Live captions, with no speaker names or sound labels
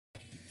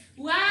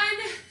1.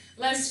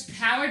 Let's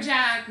power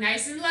jack,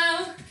 nice and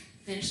low.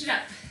 Finish it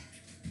up.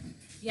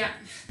 Yep.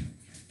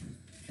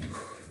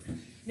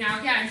 Now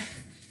again,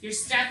 you're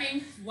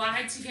stepping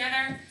wide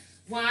together,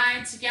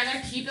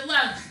 keep it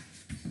low.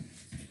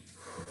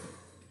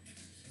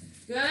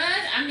 Good,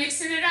 I'm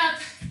mixing it up.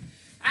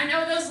 I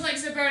know those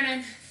legs are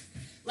burning.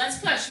 Let's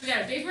push, we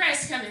got a big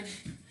race coming.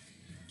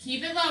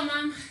 Keep it low,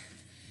 Mom.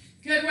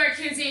 Good work,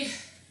 Kinsey.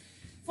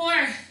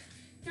 4,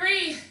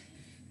 3,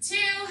 2,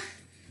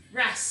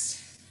 rest.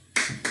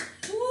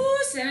 Woo,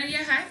 send you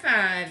a high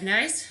five.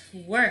 Nice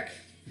work.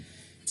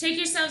 Take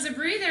yourselves a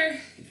breather.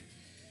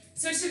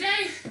 So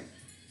today,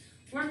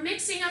 we're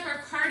mixing up our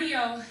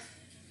cardio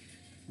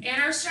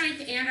and our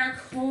strength and our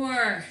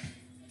core.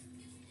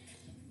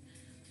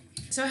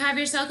 So have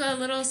yourself a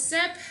little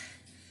sip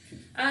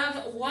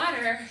of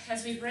water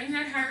as we bring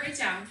that heart rate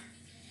down.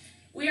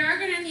 We are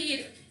going to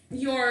need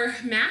your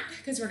mat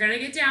because we're going to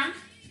get down.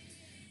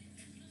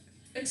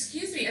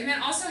 Excuse me. And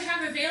then also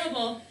have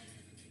available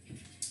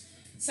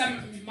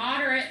some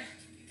moderate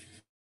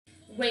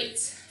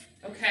weight.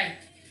 Okay.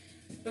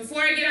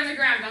 Before I get on the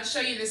ground, I'll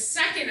show you the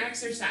second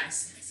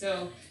exercise.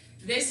 So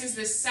this is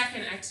the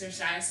second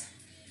exercise.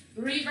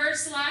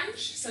 Reverse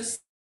lunge. So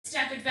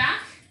step it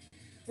back.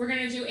 We're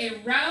going to do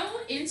a row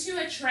into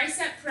a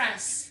tricep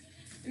press.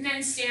 And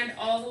then stand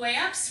all the way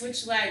up.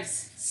 Switch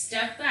legs.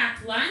 Step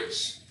back,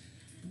 lunge,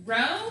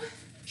 row,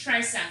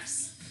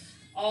 triceps.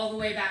 All the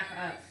way back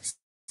up.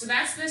 So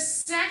that's the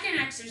second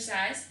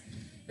exercise.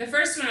 The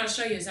first one I'll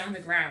show you is on the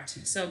ground.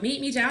 So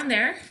meet me down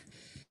there.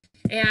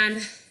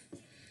 And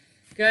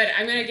good,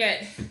 I'm gonna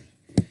get,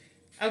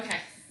 okay.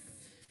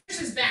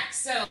 This is back,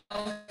 so,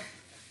 all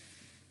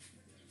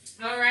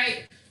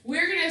right.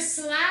 We're gonna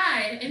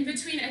slide in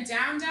between a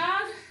down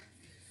dog,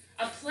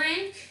 a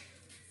plank,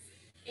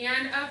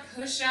 and a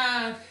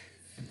push-up.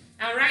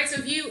 All right,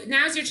 so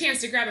now's your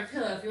chance to grab a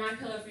pillow if you want a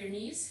pillow for your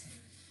knees.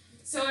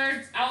 So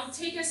I'll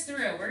take us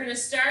through. We're gonna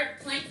start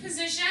plank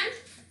position,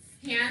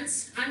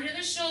 hands under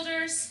the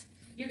shoulders.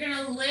 You're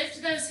gonna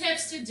lift those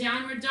hips to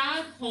downward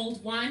dog,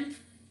 hold 1,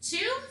 2,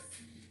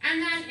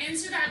 and then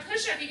into that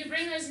push-up. You can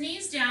bring those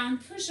knees down,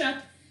 push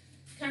up,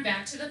 come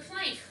back to the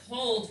plank.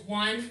 Hold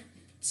 1,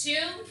 2,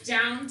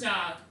 down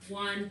dog,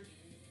 1,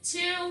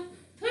 2,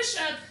 push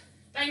up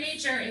by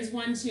nature is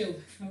 1, 2,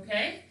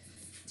 okay?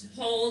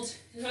 Hold,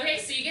 okay,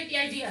 so you get the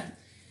idea.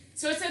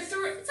 So it's like a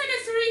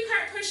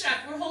 3-part push-up.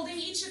 We're holding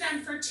each of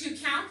them for 2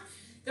 count.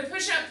 The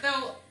push-up,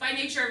 though, by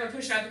nature of a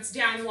push-up, it's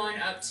down 1,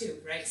 up 2,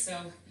 right? So,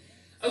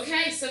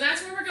 okay, so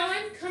that's where we're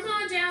going. Come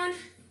on down,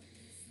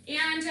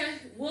 and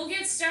we'll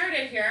get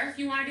started here. If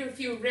you want to do a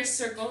few wrist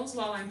circles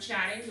while I'm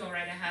chatting, go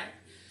right ahead.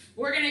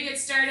 We're going to get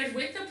started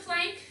with the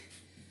plank.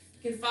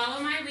 You can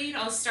follow my lead.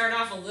 I'll start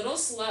off a little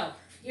slow.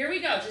 Here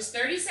we go, just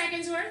 30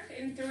 seconds worth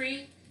in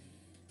 3,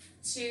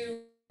 2,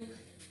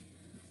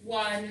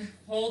 1,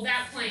 hold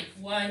that plank,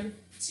 1,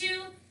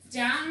 2,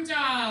 down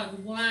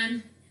dog,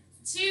 1,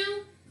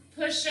 2,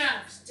 push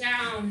up,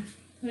 down,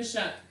 push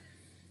up,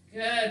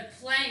 good,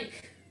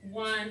 plank,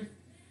 1,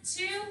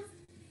 2,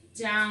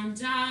 down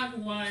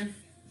dog, 1,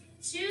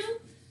 2,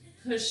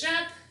 push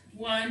up,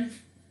 1,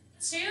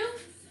 2,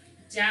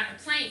 down,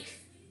 plank,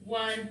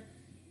 1,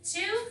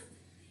 2,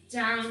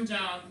 down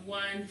dog,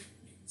 1,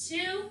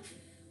 2,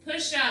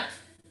 push up,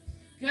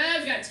 good,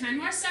 we've got 10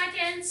 more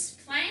seconds,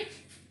 plank,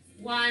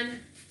 1,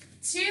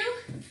 2,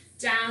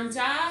 down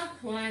dog,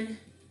 1,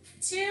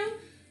 2,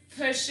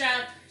 push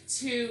up,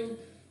 2,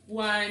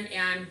 1,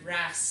 and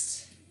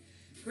rest.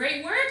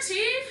 Great work,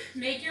 team.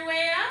 Make your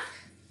way up.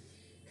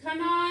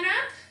 Come on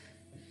up.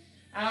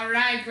 All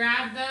right,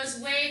 grab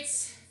those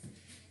weights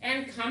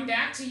and come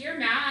back to your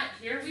mat.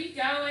 Here we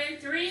go in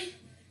 3,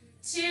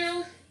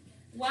 2,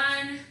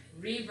 1,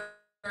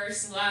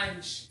 reverse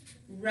lunge,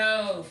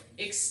 row,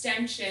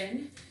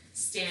 extension,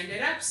 stand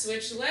it up,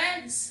 switch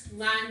legs,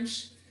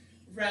 lunge,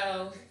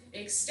 row,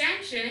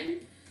 extension,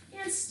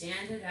 and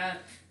stand it up,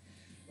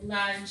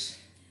 lunge,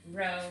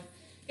 row.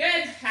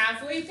 Good,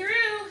 halfway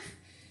through.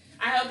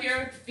 I hope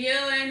you're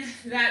feeling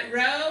that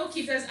row.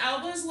 Keep those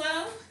elbows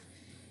low.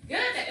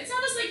 Good, it's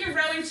almost like you're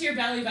rowing to your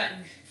belly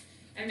button.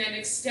 And then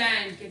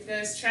extend, get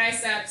those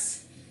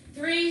triceps.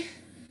 3,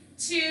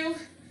 2,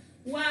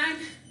 1,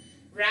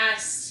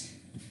 rest.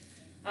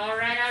 All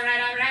right, all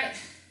right, all right.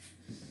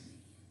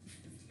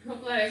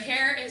 Hope the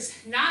hair is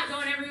not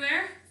going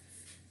everywhere.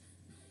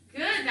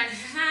 Good, that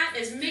hat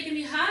is making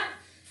me hot.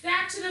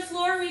 Back to the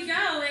floor we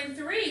go in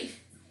 3,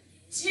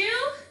 2,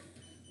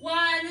 1,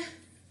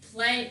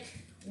 plank,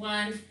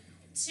 1,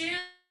 2,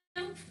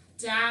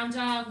 down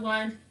dog,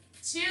 1,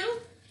 2,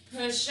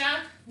 push up,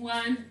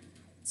 1,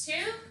 2,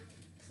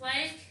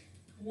 plank,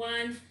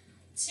 1,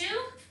 2,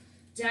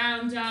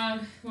 down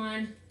dog,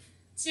 1,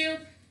 2,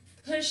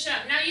 push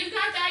up. Now you've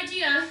got the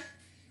idea.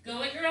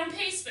 Go at your own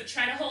pace, but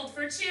try to hold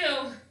for 2.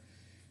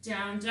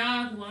 Down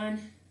dog, 1,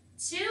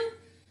 2,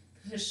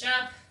 push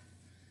up,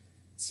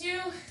 2,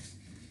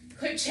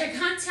 quick check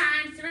on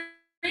time,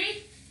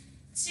 3,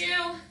 2,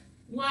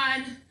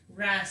 1,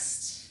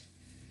 rest.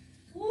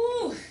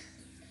 Woo!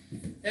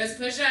 Those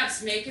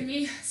push-ups making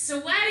me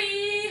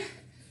sweaty.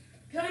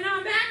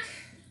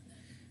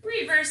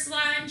 reverse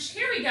lunge.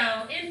 Here we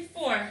go. In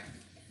 4,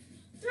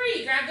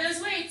 3, grab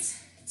those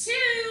weights. 2,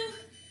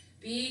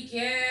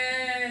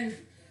 begin.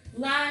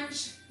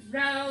 Lunge,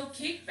 row,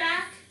 kick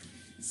back,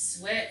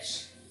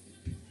 switch.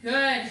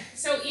 Good.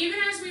 So even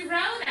as we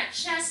row, that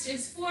chest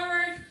is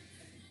forward.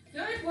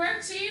 Good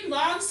work, team.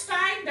 Long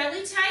spine,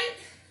 belly tight.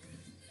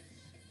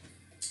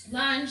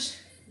 Lunge,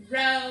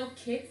 row,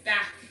 kick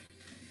back.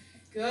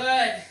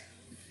 Good.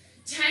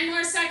 10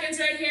 more seconds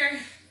right here.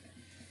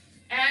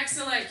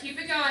 Excellent.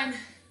 Keep it going.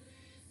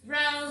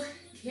 Row,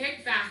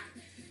 kick back.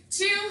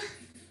 2,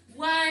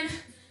 1,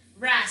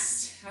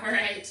 rest. All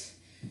right.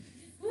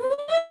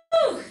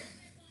 Woo!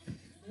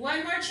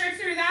 One more trip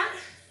through that.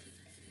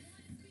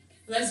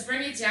 Let's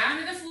bring it down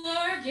to the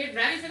floor. Get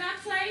ready for that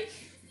plank.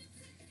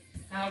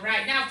 All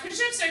right. Now,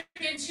 push-ups are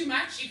getting too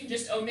much. You can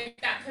just omit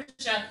that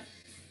push-up.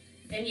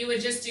 And you would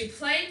just do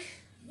plank.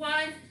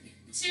 1,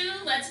 2.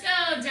 Let's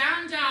go.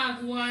 Down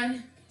dog.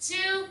 1,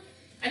 2.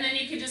 And then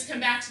you can just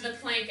come back to the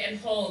plank and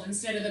hold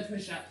instead of the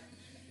push-up.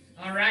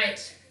 All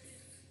right.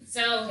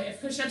 So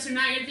if push-ups are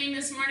not your thing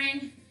this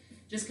morning,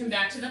 just come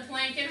back to the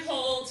plank and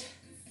hold.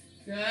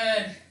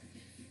 Good.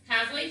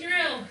 Halfway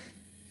through.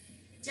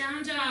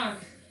 Down dog.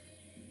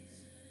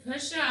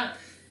 Push up.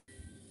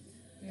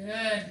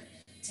 Good.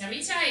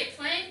 Tummy tight.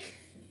 Plank.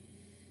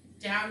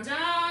 Down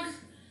dog.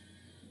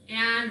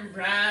 And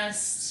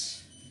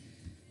rest.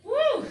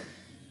 Woo!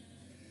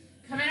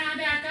 Coming on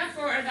back up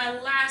for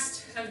the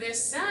last of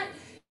this set.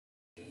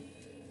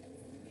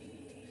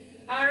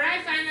 All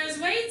right, find those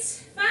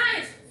weights.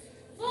 5,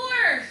 4,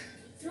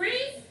 3,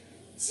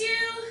 2,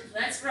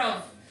 let's roll.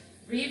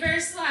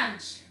 Reverse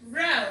lunge,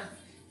 row,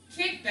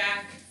 kick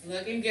back,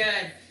 looking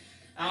good.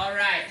 All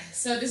right,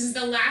 so this is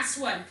the last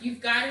one. If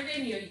you've got it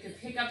in you, you can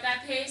pick up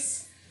that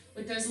pace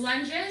with those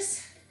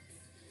lunges.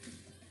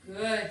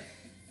 Good.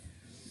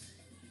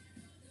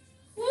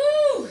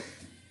 Woo!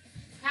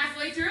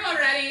 Halfway through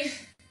already.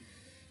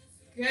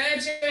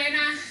 Good,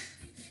 Joanna.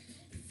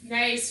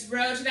 Nice,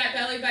 row to that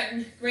belly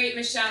button. Great,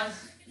 Michelle.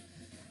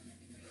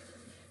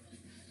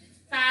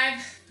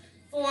 5,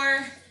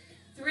 4,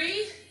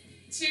 3,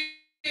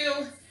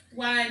 2,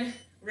 1,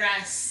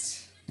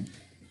 rest.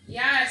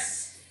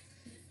 Yes.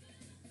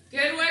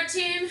 Good work,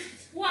 team.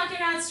 Walk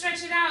it out,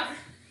 stretch it out.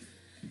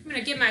 I'm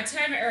gonna get my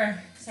timer,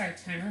 my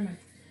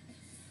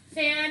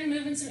fan,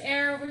 moving some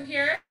air over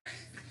here.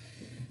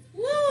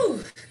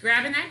 Woo!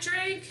 Grabbing that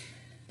drink.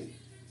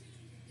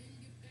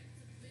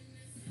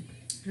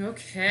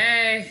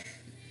 Okay.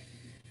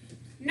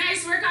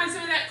 Nice work on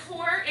some of that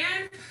core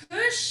and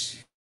push.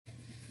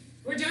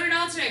 We're doing it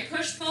all today.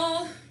 Push,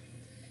 pull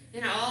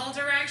in all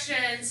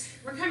directions.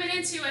 We're coming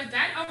into a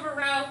bent over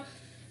row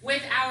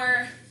with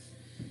our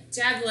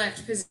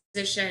deadlift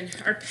position,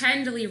 our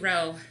pendley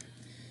row.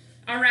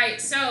 All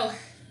right, so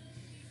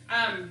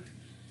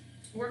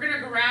we're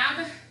gonna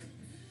grab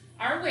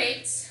our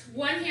weights,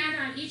 one hand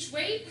on each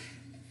weight.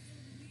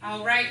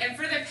 All right, and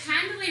for the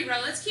pendley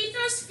row, let's keep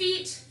those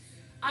feet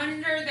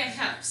under the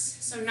hips.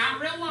 So not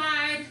real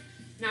wide,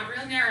 not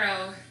real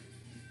narrow,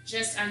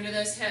 just under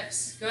those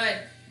hips. Good.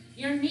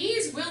 Your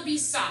knees will be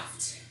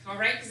soft, all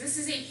right, because this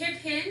is a hip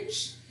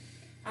hinge.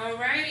 All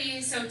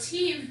righty, so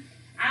team,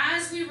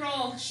 as we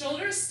roll,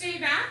 shoulders stay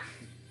back,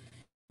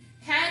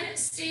 head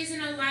stays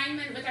in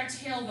alignment with our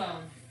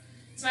tailbone.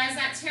 So as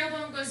that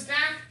tailbone goes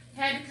back,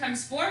 head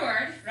comes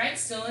forward, right,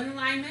 still in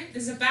alignment.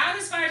 This is about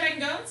as far as I can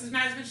go. This is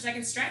not as much as I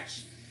can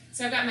stretch.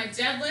 So I've got my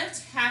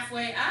deadlift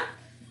halfway up,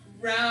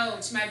 row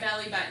to my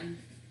belly button,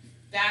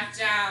 back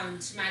down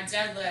to my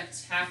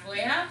deadlift,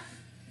 halfway up,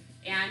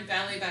 and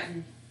belly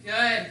button.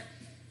 Good.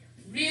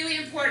 Really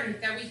important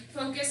that we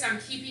focus on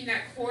keeping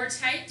that core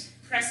tight,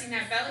 pressing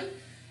that belly.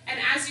 And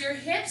as your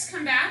hips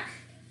come back,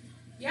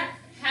 yep,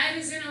 head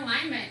is in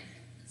alignment.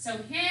 So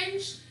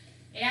hinge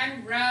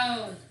and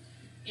row,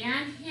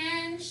 and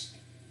hinge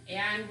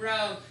and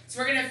row. So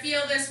we're gonna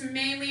feel this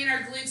mainly in our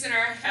glutes and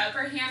our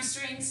upper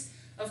hamstrings,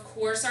 of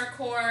course our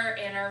core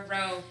and our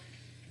row.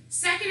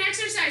 Second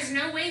exercise,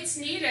 no weights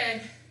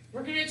needed.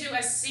 We're gonna do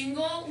a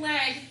single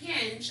leg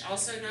hinge,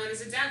 also known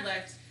as a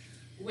deadlift,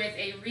 with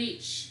a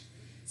reach.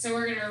 So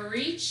we're gonna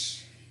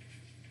reach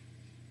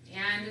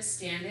and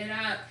stand it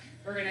up.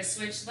 We're gonna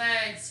switch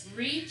legs,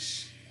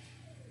 reach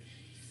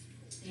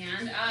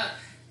and up.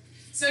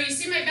 So you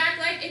see my back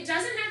leg, it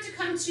doesn't have to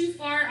come too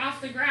far off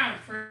the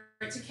ground for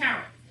it to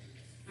count.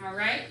 All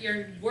right,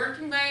 your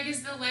working leg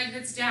is the leg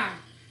that's down.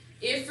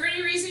 If for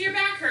any reason your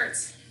back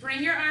hurts,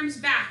 bring your arms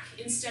back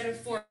instead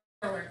of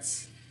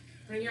forwards.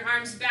 Bring your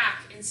arms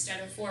back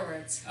instead of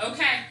forwards.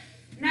 Okay,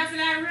 now for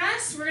that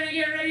rest, we're gonna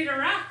get ready to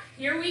rock.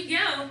 Here we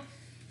go.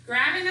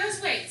 Grabbing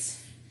those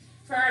weights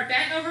for our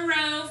bent over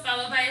row,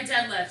 followed by a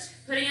deadlift.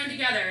 Putting them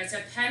together, it's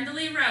a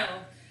pendley row.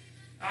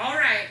 All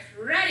right,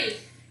 ready.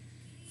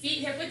 Feet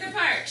hip width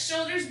apart,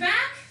 shoulders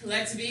back.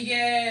 Let's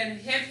begin.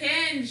 Hip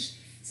hinge.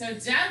 So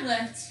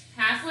deadlift,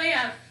 halfway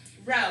up,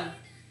 row.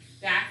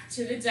 Back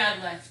to the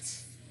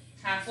deadlift.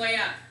 Halfway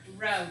up,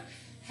 row.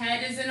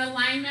 Head is in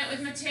alignment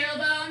with my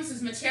tailbone. So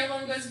as my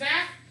tailbone goes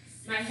back,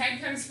 my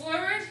head comes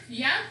forward.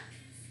 Yep.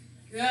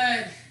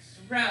 Good.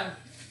 Row.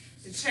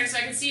 Turn so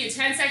I can see you.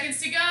 10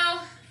 seconds to go.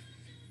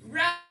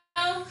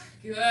 Row.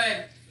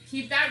 Good.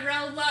 Keep that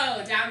row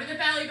low. Down to the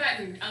belly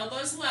button.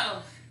 Elbows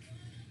low.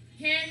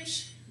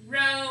 Hinge,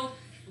 row,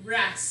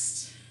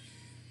 rest.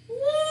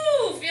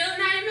 Woo! Feeling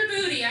that in my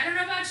booty. I don't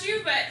know about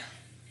you, but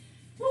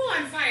woo,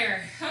 on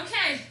fire.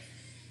 Okay.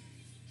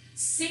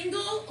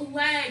 Single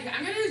leg.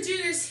 I'm going to do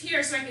this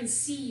here so I can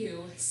see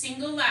you.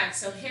 Single leg.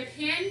 So hip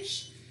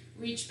hinge.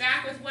 Reach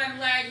back with one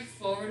leg.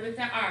 Forward with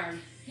the arm.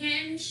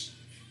 Hinge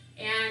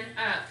and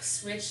up.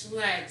 Switch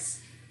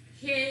legs.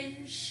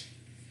 Hinge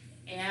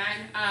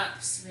and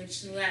up.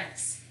 Switch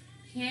legs.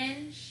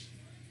 Hinge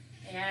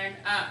and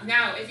up.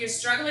 Now, if you're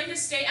struggling to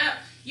stay up,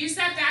 use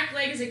that back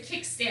leg as a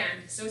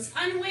kickstand. So it's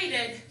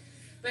unweighted,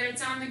 but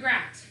it's on the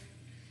ground.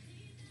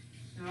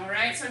 All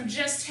right, so I'm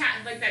just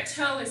like that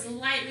toe is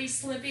lightly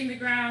slipping the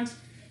ground,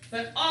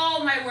 but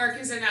all my work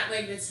is in that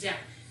leg that's down.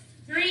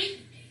 3,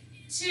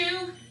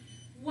 2,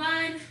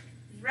 1,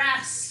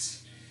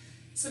 rest.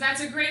 So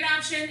that's a great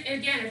option.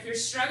 Again, if you're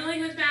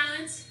struggling with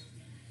balance,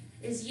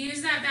 is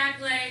use that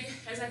back leg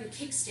as like a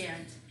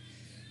kickstand.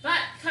 But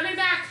coming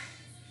back,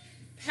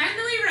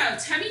 pendulum row,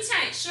 tummy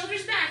tight,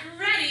 shoulders back,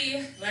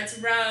 ready. Let's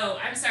row.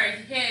 I'm sorry,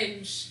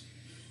 hinge.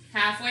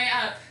 Halfway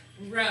up,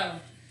 row.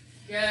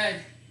 Good.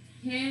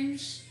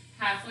 Hinge,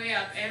 halfway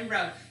up, and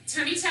row.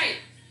 Tummy tight.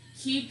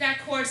 Keep that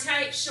core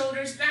tight,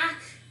 shoulders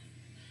back.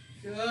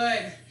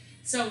 Good.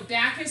 So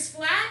back is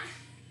flat.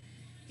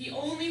 The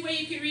only way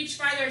you can reach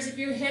farther is if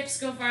your hips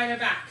go farther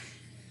back.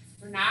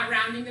 We're not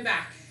rounding the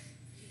back.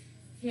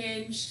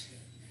 Hinge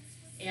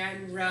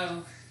and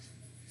row.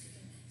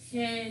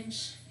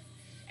 Hinge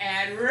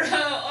and row.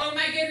 Oh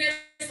my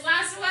goodness.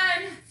 Last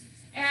one.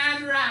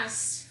 And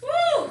rest.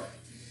 Woo!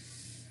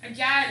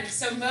 Again,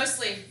 so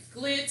mostly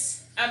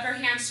glutes, upper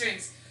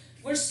hamstrings.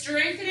 We're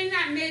strengthening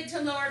that mid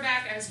to lower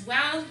back as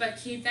well, but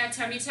keep that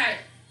tummy tight.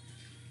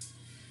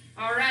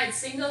 All right,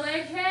 single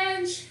leg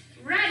hinge.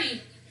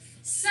 Ready,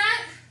 set,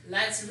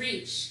 let's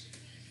reach.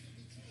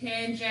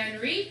 Hinge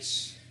and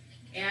reach,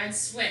 and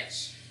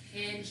switch.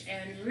 Hinge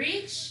and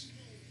reach.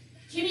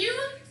 Can you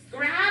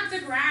grab the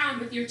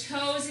ground with your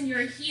toes and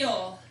your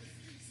heel?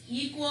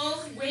 Equal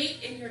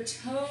weight in your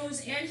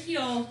toes and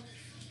heel,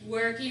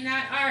 working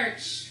that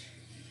arch.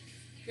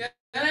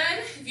 Good.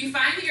 If you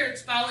find that you're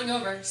falling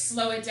over,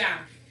 slow it down,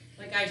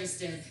 like I just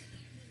did.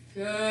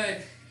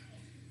 Good.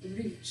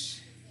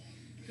 Reach.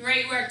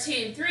 Great work,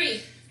 team.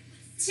 3,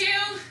 2,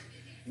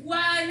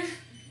 1,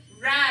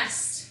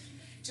 rest.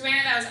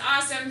 Joanna, that was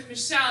awesome.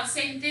 Michelle,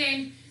 same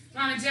thing.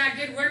 Mom and Dad,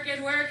 good work,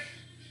 good work.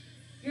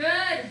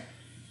 Good.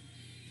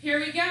 Here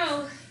we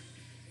go.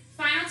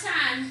 Final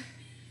time.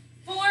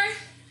 4,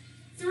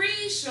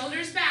 3,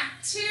 shoulders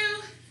back. 2,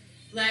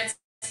 let's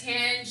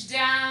hinge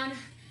down.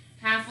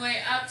 Halfway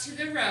up to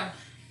the row.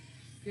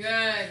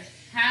 Good.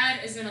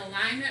 Head is in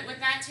alignment with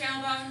that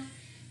tailbone.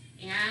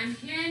 And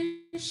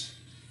hinge.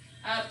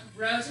 Up,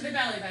 row to the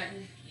belly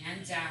button.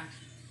 And down.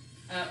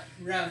 Up,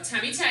 row.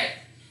 Tummy tight.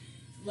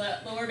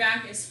 Lower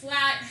back is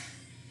flat.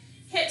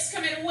 Hips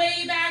coming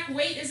way back.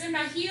 Weight is in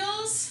my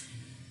heels.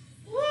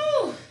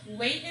 Woo!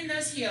 Weight in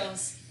those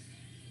heels.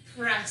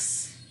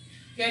 Press.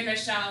 Good,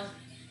 Michelle.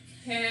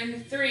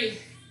 Pin. 3,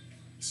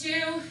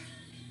 2,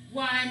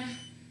 1.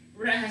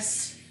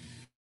 Rest.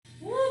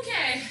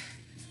 Okay,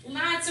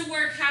 lots of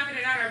work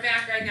happening on our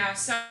back right now.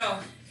 So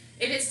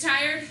if it's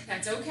tired,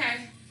 that's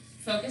okay.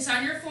 Focus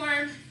on your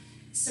form.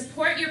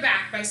 Support your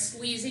back by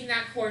squeezing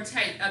that core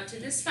tight up to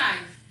the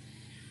spine.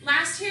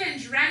 Last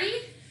hinge, ready?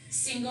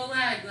 Single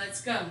leg,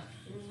 let's go.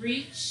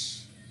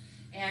 Reach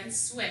and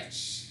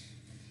switch.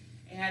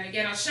 And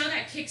again, I'll show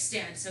that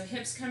kickstand. So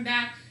hips come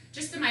back.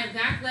 Just that my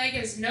back leg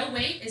is no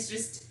weight, it's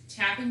just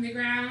tapping the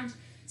ground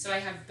so I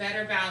have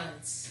better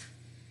balance.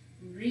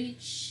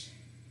 Reach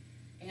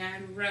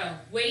and row.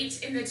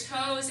 Weight in the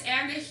toes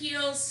and the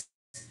heels.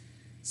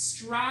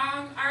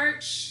 Strong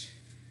arch.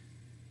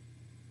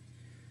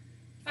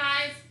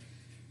 5,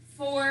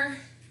 4,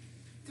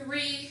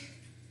 3,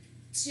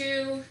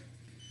 2,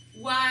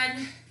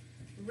 1.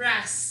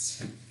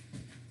 Rest.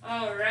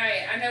 All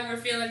right. I know we're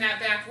feeling that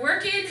back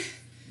working.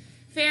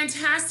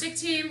 Fantastic,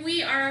 team.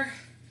 We are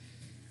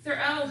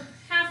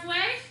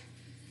halfway.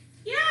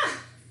 Yeah.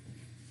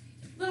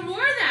 A little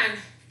more then.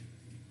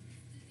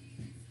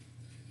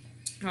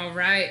 All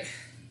right.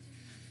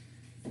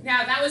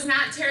 Now, that was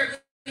not terribly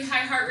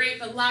high heart rate,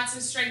 but lots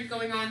of strength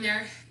going on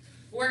there.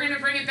 We're going to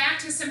bring it back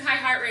to some high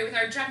heart rate with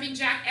our jumping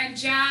jack and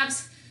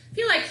jabs. I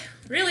feel like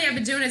really I've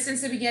been doing it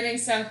since the beginning,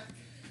 so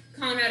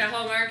calling that a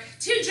hallmark.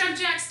 2 jump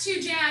jacks, 2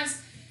 jabs,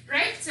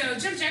 right? So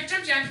jump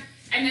jack,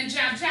 and then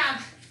jab,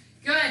 jab.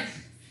 Good.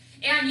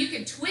 And you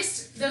can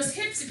twist those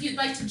hips if you'd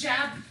like to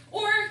jab,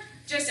 or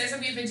just as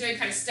we've been doing,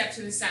 kind of step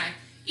to the side.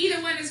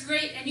 Either one is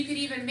great, and you could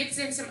even mix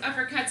in some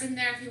uppercuts in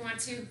there if you want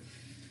to.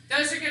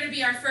 Those are going to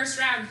be our first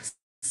round.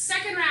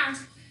 Second round,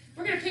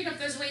 we're going to pick up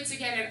those weights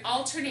again and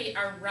alternate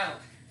our row.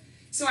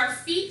 So our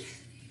feet,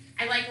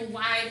 I like a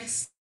wide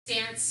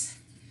stance,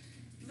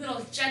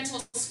 little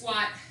gentle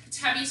squat,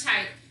 tummy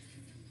tight,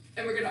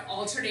 and we're going to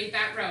alternate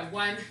that row.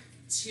 1,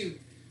 2,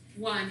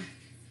 1,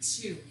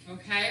 2,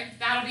 okay?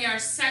 That'll be our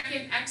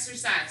second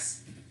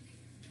exercise.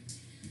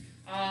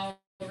 All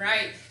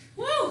right.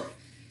 Woo!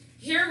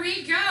 Here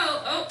we go.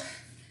 Oh,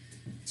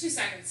 2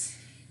 seconds.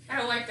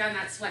 Gotta wipe down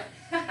that sweat.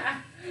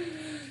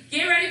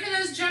 Get ready for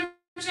those jump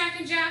jack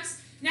and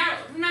jabs. Now,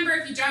 remember,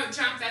 if you don't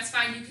jump, that's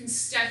fine. You can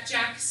step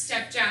jack,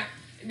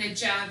 and then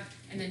jab,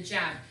 and then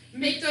jab.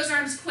 Make those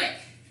arms quick.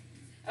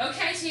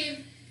 Okay,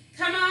 team.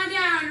 Come on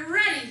down.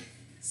 Ready,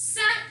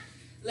 set,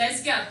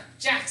 let's go.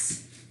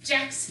 Jacks,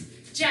 jabs,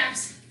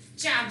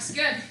 jabs.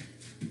 Good.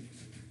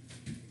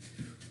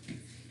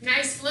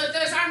 Nice. Float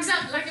those arms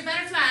up like a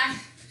butterfly.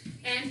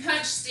 And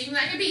punch, sting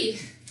like a bee.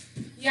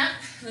 Yep.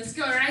 Let's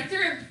go right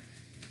through.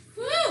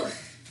 Woo!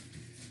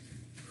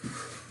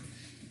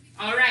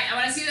 All right. I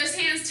want to see those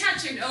hands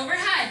touching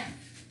overhead.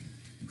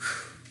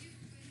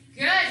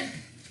 Good.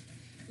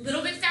 A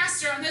little bit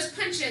faster on those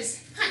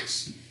punches.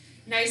 Punch.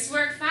 Nice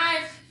work.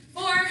 5,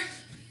 4,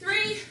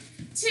 3,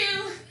 2,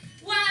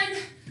 1.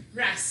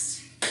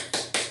 Rest.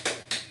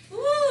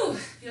 Woo!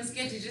 Feels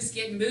good to just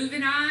get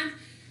moving on.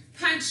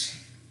 Punch.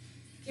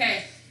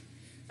 Okay.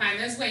 Find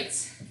those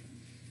weights.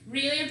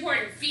 Really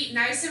important. Feet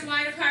nice and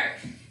wide apart.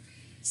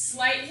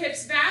 Slight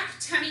hips back.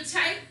 Tummy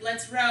tight.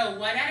 Let's row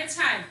one at a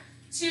time.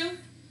 2,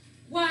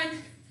 1,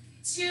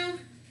 2,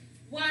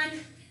 1,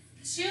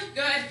 2.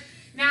 Good.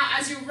 Now,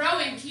 as you're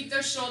rowing, keep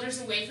those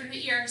shoulders away from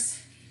the ears.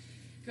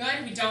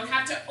 Good. We don't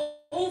have to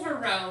over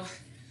row.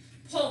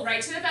 Pull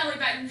right to the belly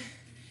button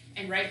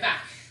and right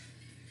back.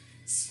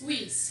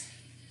 Squeeze.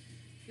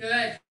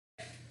 Good.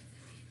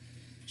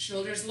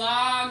 Shoulders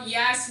long.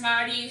 Yes,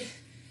 Marty.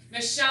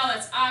 Michelle,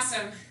 that's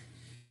awesome.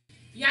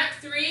 Yep,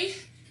 3,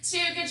 2,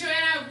 good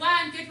Joanna,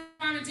 1, good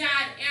mom and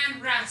dad,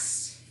 and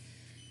rest.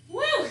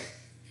 Woo!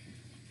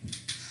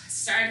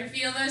 Starting to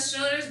feel those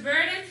shoulders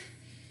burning.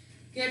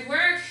 Good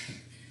work.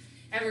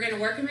 And we're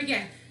gonna work them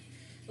again.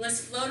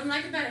 Let's float them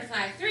like a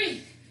butterfly.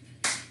 3,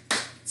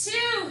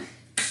 2,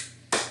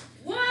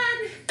 1.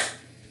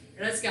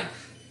 Let's go.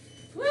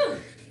 Woo!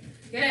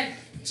 Good.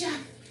 Jab,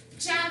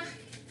 jab.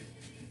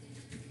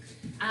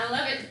 I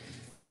love it.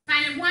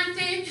 Finding one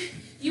thing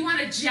you want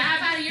to jab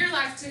out of your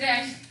life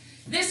today.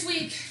 This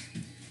week,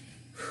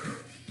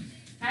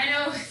 I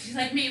know if you're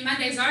like me,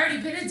 Monday's already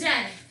been a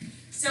day.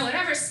 So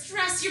whatever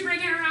stress you're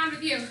bringing around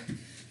with you,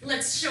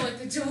 let's show it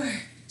the door.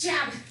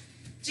 Jab,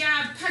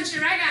 jab, punch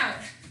it right out.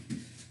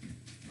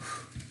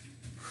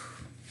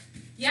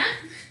 Yep.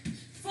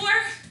 4,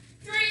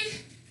 3,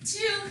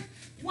 2,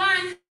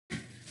 1.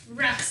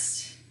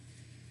 Rest.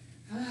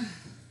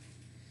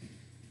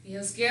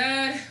 Feels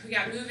good. We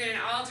got moving in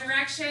all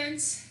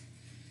directions.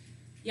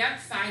 Yep,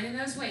 finding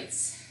those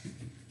weights.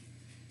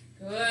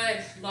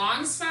 Good.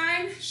 Long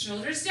spine,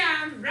 shoulders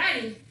down.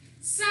 Ready,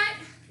 set,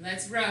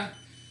 let's row.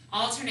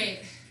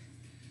 Alternate.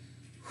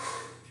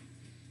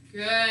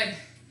 Good.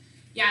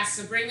 Yeah,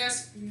 so bring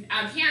those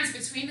hands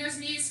between those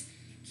knees,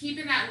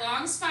 keeping that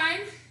long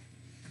spine.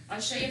 I'll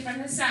show you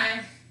from the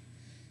side.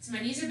 So my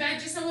knees are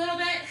bent just a little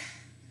bit.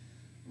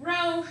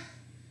 Row.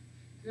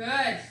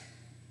 Good.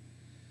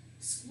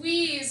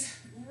 Squeeze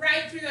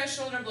right through those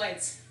shoulder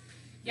blades.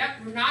 Yep,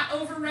 we're not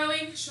over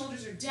rowing.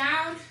 Shoulders are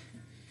down.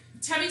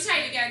 Tummy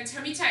tight again,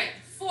 tummy tight.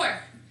 4,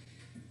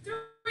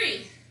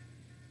 3,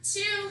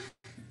 2,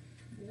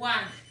 1.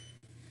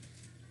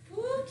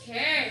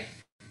 Okay.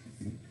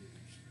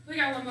 We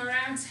got one more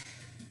round.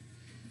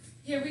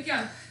 Here we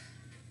go.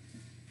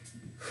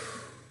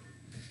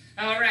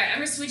 All right, I'm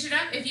gonna switch it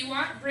up. If you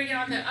want, bring it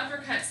on the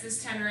uppercuts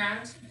this time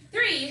around.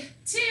 3,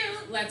 2,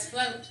 let's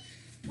float.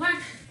 1,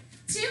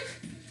 2,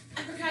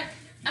 uppercut,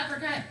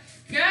 uppercut.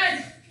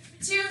 Good.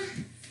 2,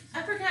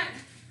 uppercut.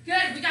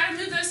 Good. We gotta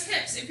move those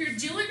hips. If you're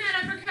doing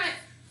that uppercut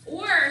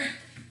or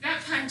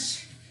that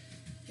punch,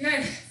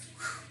 good.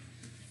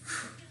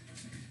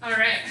 All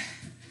right.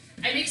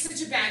 I make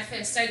such a bad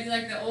fist. I do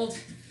like the old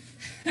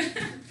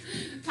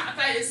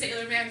Popeye the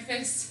Sailor Man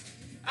fist.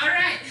 All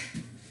right.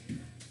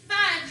 5,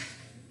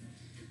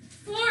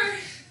 4,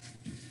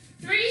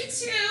 3,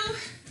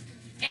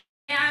 2,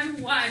 and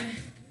 1.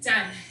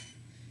 Done.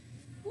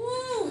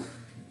 Woo.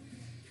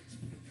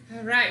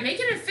 All right,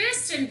 making a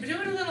fist and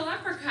doing a little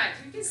uppercut.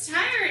 It gets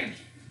tiring.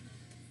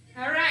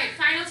 All right,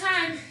 final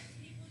time.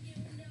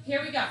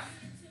 Here we go.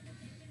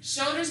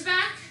 Shoulders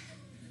back,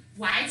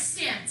 wide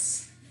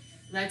stance.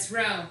 Let's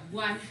row.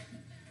 1,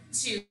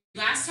 2.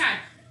 Last time.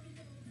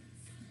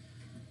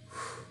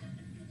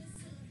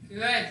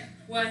 Good.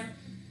 1,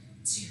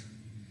 2.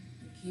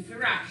 Keep it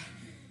rocking.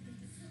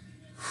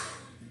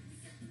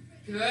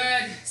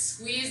 Good.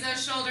 Squeeze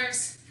those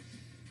shoulders.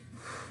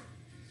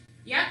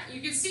 Yep, you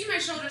can see my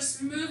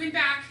shoulders moving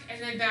back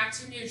and then back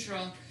to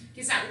neutral.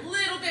 Gives that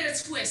little bit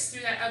of twist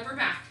through that upper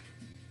back.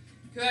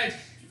 Good.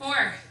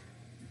 4,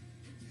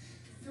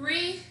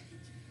 3,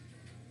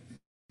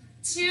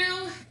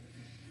 2,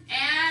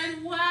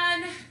 and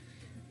 1.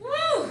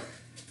 Woo!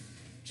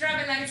 Drop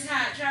it like it's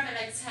hot. Drop it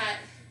like it's hot.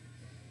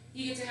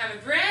 You get to have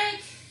a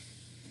break.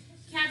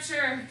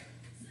 Capture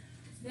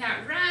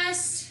that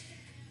rest.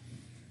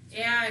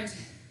 And,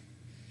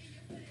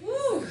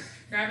 woo,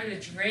 grabbing a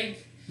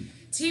drink.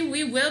 Team,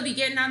 we will be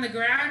getting on the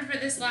ground for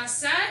this last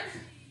set.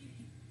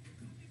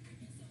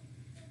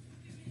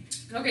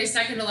 Okay,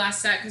 second to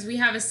last set, because we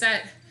have a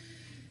set.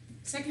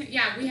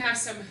 We have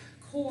some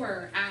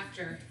core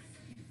after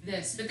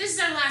this. But this is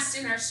our last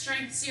in our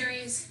strength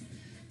series.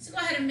 So go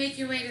ahead and make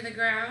your way to the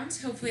ground.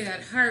 Hopefully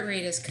that heart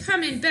rate is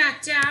coming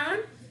back down.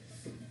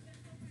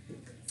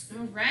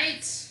 All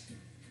right.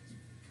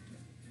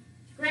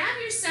 Grab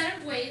your set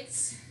of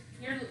weights.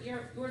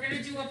 We're going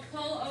to do a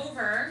pull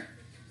over.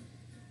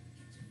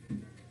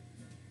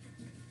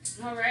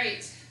 All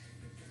right.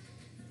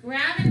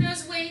 Grabbing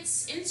those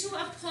weights into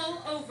a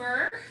pull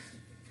over.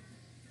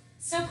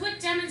 So quick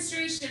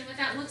demonstration, what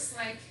that looks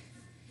like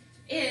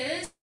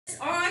is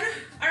on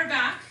our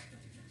back.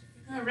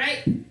 All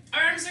right.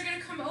 Arms are going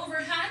to come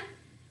overhead.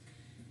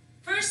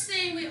 First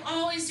thing we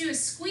always do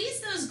is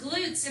squeeze those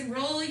glutes and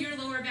roll your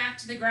lower back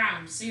to the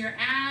ground so your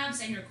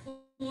abs and your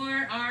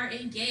core are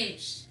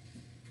engaged.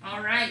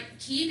 All right,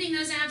 keeping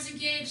those abs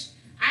engaged.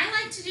 I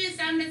like to do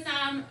thumb to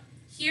thumb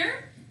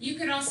here. You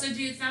could also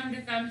do thumb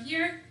to thumb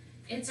here.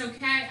 It's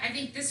okay. I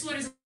think this one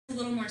is a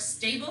little more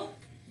stable.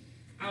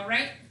 All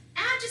right,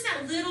 add just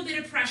that little bit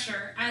of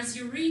pressure as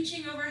you're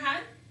reaching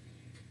overhead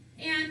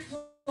and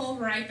pull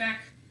right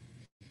back.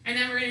 And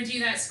then we're going to do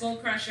that skull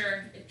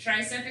crusher,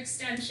 tricep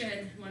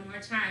extension one more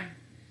time.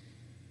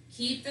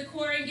 Keep the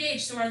core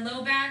engaged so our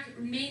low back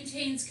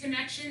maintains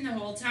connection the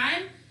whole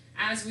time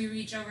as we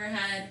reach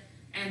overhead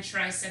and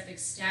tricep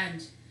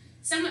extend.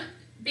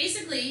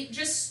 Basically,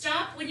 just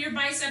stop when your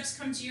biceps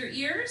come to your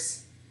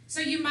ears. So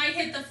you might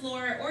hit the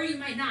floor or you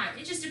might not.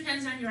 It just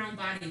depends on your own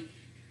body.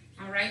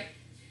 All right?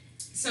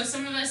 So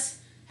some of us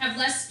have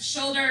less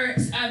shoulder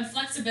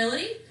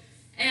flexibility.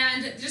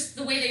 And just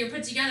the way that you're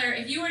put together,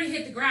 if you were to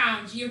hit the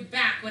ground, your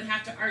back would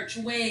have to arch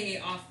way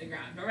off the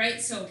ground, all right?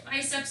 So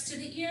biceps to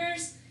the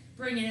ears,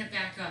 bringing it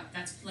back up.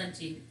 That's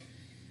plenty.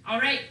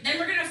 All right, then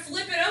we're going to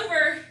flip it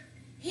over,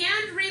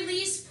 hand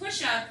release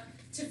push-up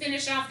to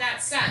finish off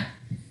that set.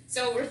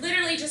 So we're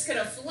literally just going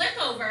to flip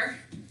over,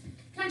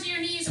 come to your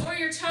knees or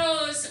your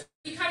toes.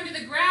 You come to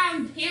the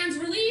ground, hands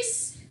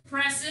release,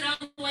 press it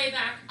all the way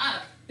back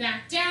up.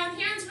 Back down,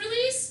 hands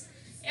release,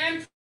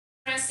 and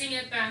pressing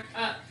it back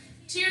up.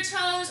 To your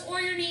toes or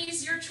your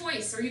knees, your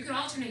choice, or you could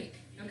alternate,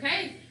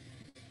 okay?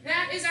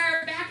 That is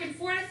our back and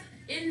forth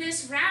in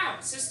this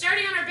round. So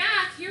starting on our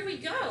back, here we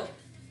go.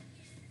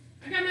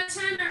 I got my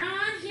timer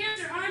on,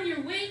 hands are on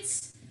your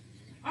weights,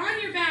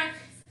 on your back.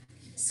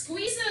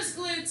 Squeeze those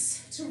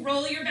glutes to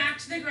roll your back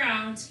to the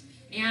ground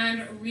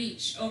and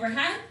reach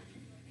overhead.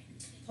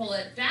 Pull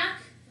it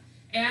back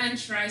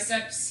and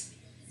triceps,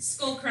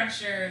 skull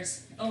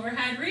crushers.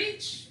 Overhead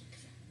reach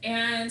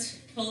and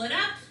pull it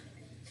up,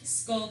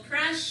 skull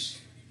crush.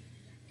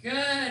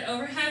 Good,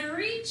 overhead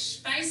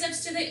reach,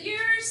 biceps to the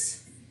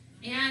ears,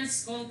 and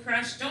skull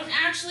crush. Don't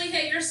actually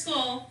hit your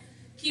skull.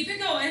 Keep it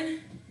going.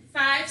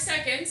 5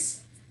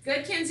 seconds.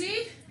 Good,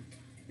 Kinsey.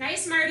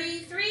 Nice, Marty.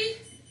 3,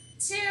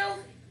 2,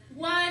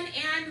 1,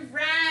 and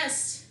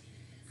rest.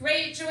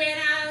 Great,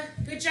 Joanna.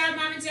 Good job,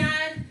 Mom and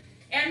Dad.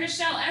 And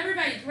Michelle,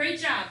 everybody, great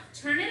job.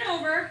 Turn it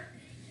over,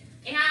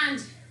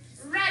 and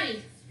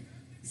ready,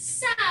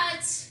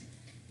 set,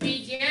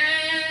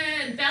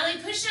 begin. Belly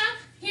push-up,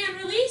 hand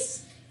release.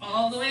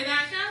 All the way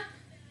back up,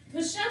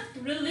 push up,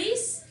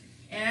 release,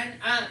 and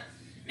up.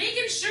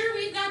 Making sure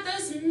we've got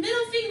those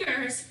middle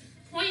fingers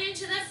pointing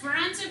to the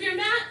front of your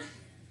mat.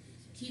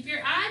 Keep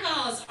your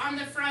eyeballs on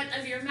the front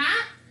of your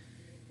mat.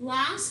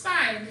 Long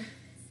spine.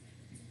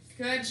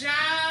 Good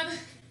job,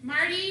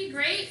 Marty,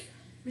 great.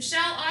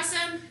 Michelle,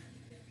 awesome.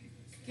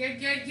 Good,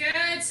 good,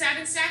 good.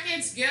 7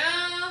 seconds,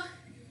 go.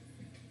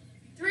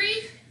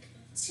 3,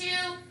 2,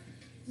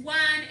 1,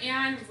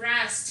 and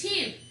rest.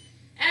 Team.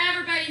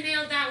 Everybody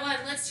nailed that one.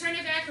 Let's turn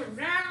it back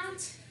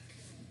around.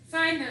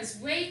 Find those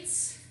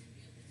weights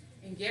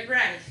and get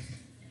ready.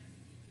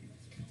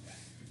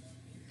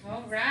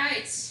 All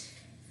right.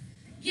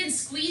 Again,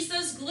 squeeze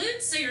those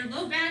glutes so your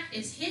low back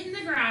is hitting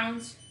the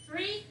ground.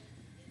 3,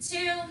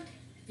 2,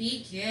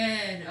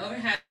 begin.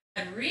 Overhead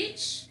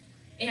reach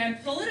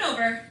and pull it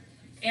over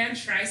and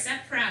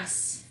tricep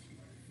press.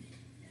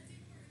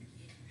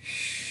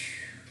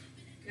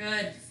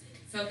 Good.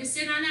 Focus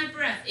in on that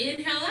breath.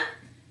 Inhale up.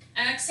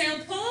 Exhale,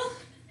 pull,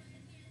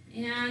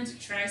 and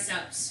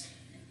triceps.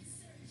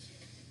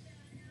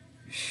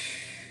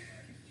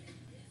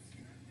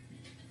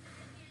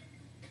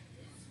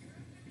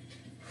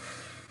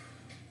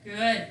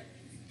 Good.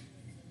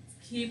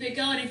 Keep it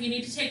going. If you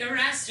need to take a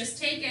rest,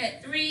 just take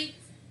it. 3,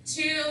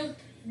 2,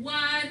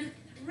 1,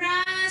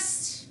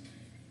 rest.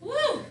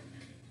 Woo!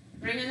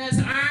 Bringing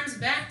those arms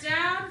back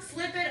down,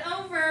 flip it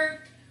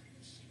over.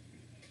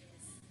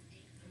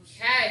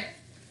 Okay.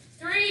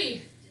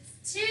 3,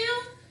 2,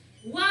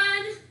 1,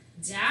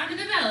 down to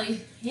the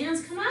belly.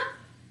 Hands come up,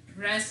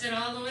 press it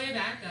all the way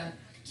back up.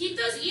 Keep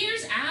those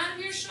ears out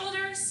of your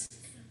shoulders.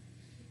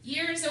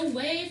 Ears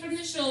away from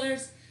the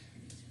shoulders.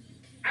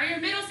 Are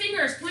your middle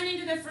fingers pointing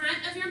to the front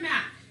of your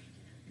mat?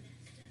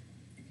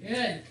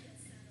 Good.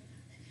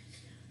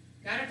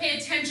 Gotta pay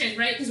attention,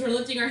 right? Because we're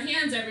lifting our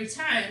hands every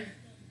time.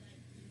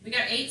 We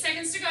got 8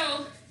 seconds to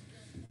go.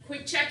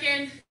 Quick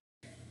check-in.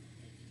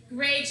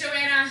 Great,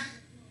 Joanna.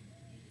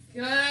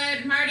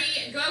 Good,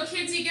 Marty. Go,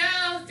 Kinsey,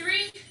 go.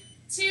 3,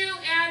 2,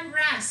 and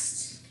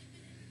rest.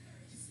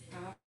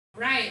 All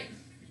right.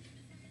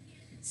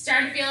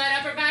 Starting to feel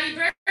that upper body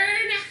burn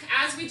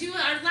as we do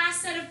our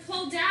last set of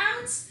pull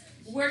downs.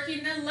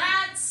 Working the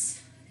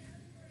lats.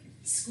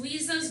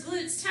 Squeeze those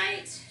glutes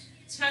tight.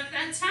 Tuck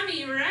that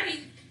tummy.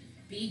 Ready.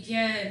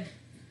 Begin.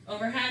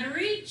 Overhead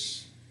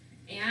reach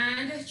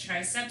and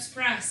triceps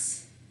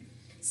press.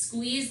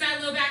 Squeeze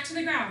that low back to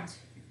the ground.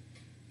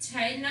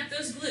 Tighten up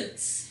those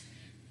glutes.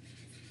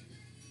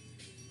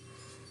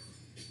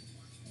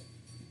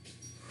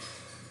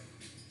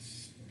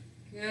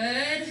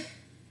 Good.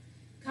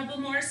 Couple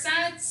more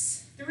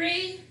sets.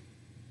 3.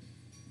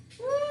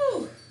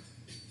 Woo.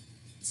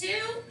 2.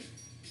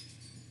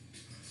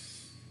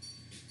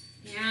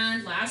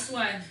 And last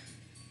one.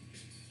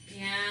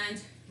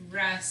 And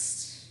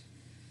rest.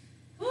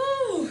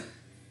 Woo.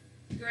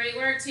 Great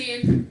work,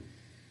 team.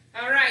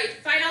 All right,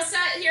 final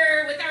set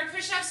here with our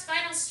push-ups,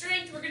 final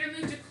strength. We're gonna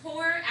move to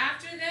core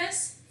after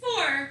this.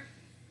 4,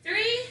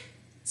 3,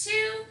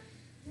 2,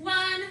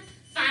 1.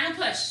 Final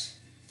push.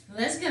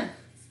 Let's go.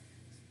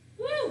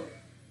 Woo.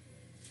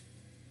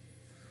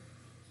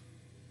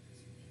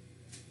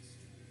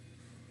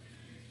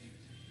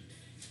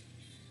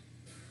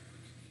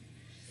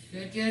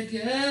 Good, good,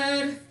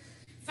 good.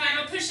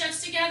 Final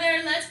push-ups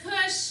together. Let's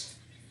push.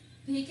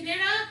 Picking it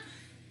up.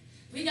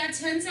 We got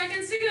 10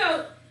 seconds to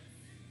go.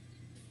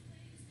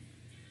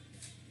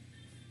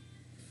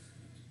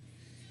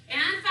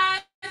 And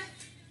 5,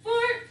 4,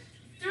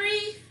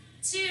 3,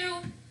 2,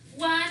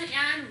 1,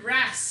 and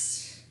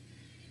rest.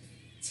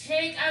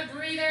 Take a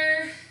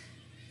breather.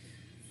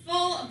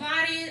 Full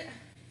body.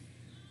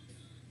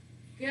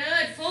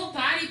 Good. Full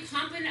body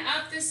pumping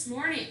up this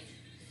morning.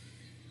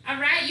 All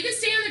right, you can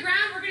stay on the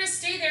ground. We're going to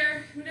stay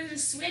there. I'm going to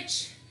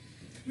switch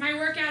my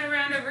workout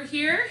around over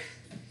here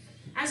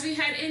as we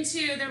head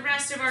into the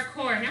rest of our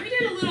core. Now, we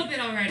did a little bit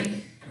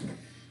already,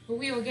 but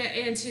we will get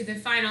into the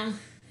final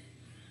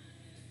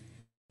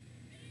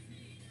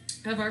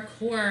of our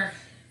core.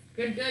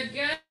 Good, good,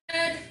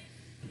 good.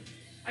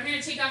 I'm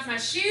going to take off my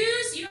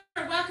shoes. You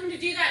are welcome to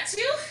do that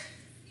too.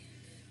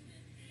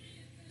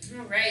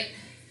 All right.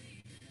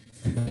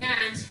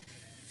 And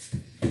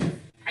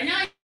I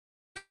know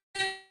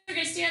you're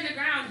going to stay on the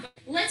ground, but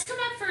let's come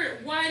up for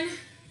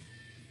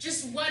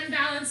just one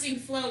balancing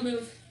flow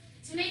move.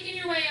 So making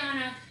your way on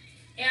up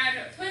and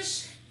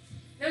push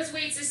those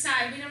weights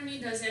aside. We don't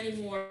need those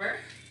anymore.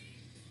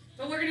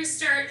 But we're going to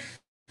start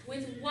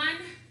with one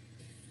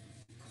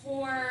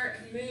core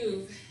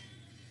move.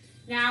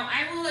 Now,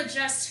 I will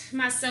adjust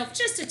myself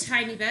just a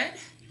tiny bit.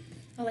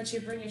 I'll let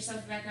you bring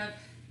yourself back up.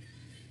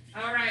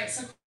 All right,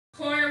 so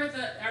core with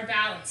our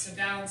balance. So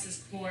balance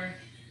is core.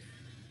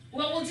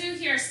 What we'll do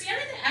here,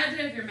 stand at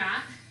the edge of your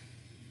mat.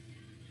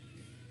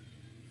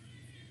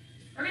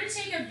 We're going to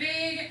take a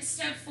big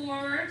step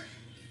forward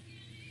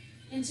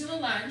into a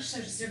lunge. So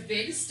just a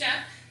big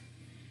step.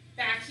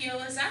 Back heel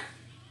is up.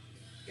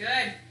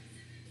 Good.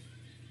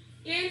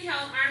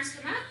 Inhale, arms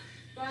come up.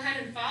 Go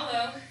ahead and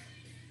follow.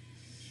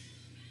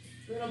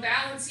 A little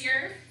balance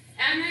here.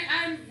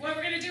 And what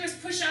we're going to do is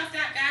push off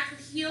that back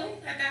heel,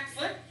 that back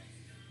foot,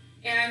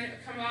 and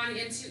come on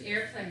into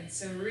airplane.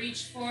 So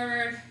reach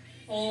forward,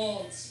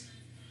 hold.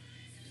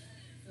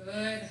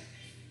 Good.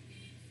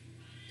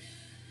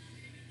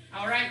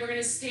 All right, we're going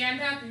to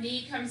stand up.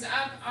 Knee comes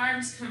up,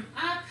 arms come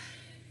up.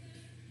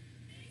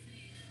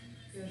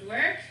 Good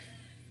work.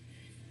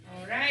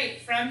 All right,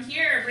 from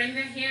here, bring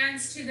the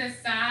hands to the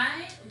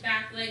thigh.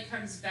 Back leg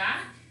comes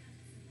back.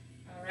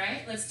 All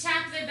right, let's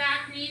tap the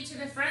back knee to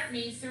the front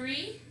knee.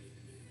 3,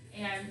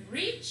 and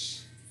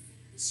reach.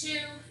 2,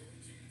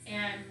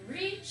 and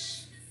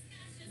reach.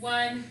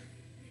 1,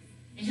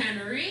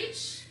 and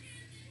reach.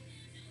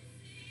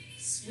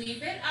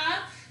 Sweep it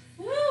up.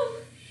 Woo!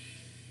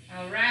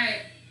 All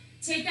right,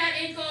 take that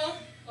ankle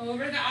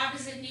over the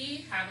opposite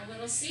knee. Have a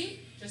little seat.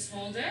 Just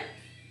hold it.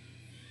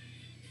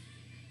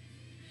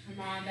 Come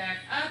on back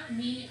up,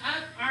 knee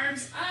up,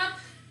 arms up.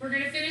 We're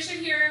going to finish it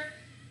here,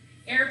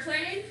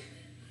 airplane.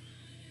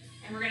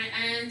 And we're going to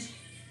end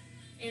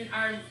in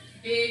our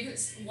big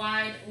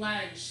wide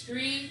lunge.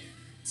 3,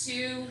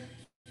 2,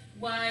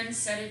 1,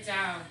 set it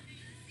down.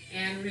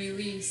 And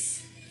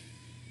release.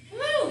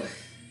 Woo!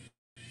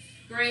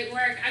 Great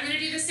work. I'm going to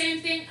do the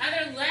same thing,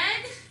 other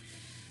leg.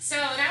 So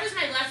that was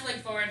my left leg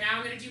forward. Now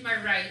I'm going to do my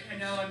right. I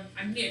know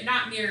I'm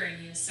not mirroring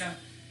you. So,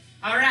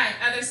 all right,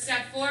 other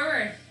step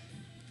forward.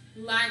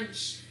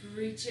 Lunge,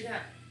 reach it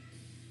up.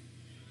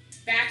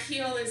 Back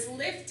heel is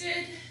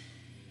lifted.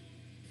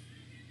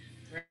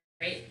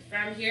 Great.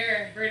 From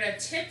here, we're going to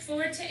tip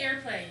forward to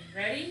airplane.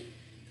 Ready?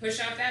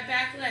 Push off that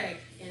back leg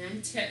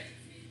and tip.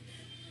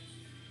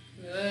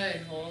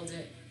 Good. Hold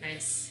it.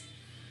 Nice.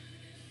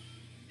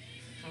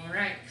 All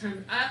right.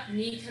 Come up.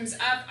 Knee comes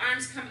up.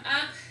 Arms come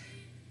up.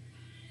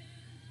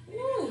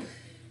 Woo.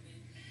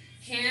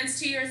 Hands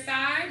to your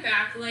thigh.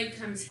 Back leg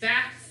comes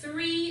back.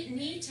 3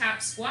 knee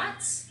tap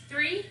squats.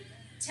 3,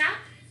 tap,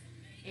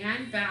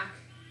 and back.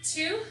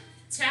 2,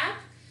 tap,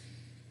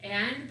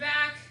 and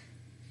back,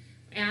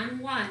 and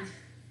 1,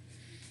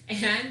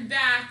 and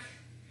back,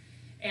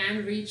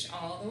 and reach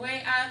all the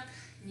way up.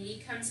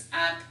 Knee comes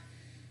up,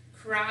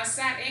 cross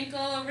that ankle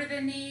over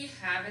the knee,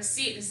 have a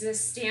seat. This is a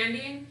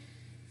standing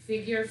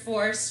figure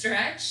 4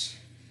 stretch.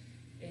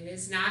 It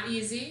is not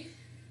easy.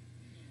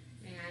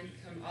 And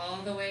come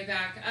all the way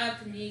back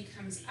up, knee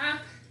comes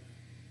up,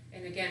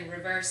 and again,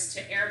 reverse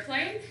to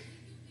airplane.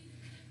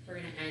 We're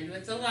gonna end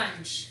with the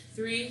lunge.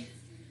 3,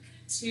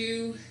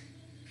 2,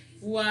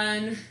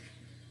 1,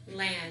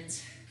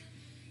 land.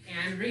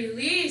 And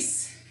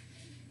release.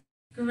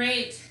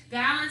 Great,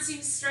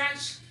 balancing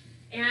stretch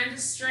and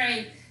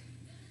strength.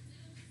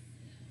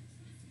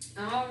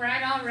 All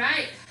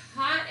right,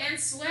 hot and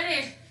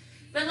sweaty.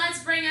 But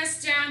let's bring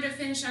us down to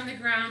finish on the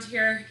ground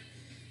here.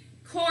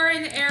 Core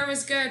in the air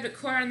was good, but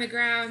core on the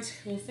ground.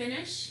 We'll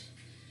finish.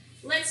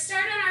 Let's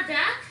start on our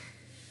back.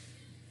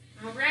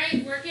 All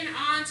right, working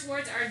on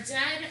towards our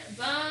dead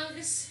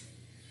bugs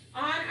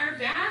on our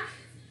back.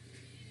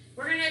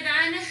 We're gonna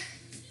then,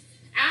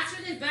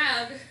 after the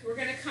bug, we're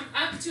gonna come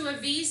up to a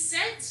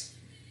V-sit.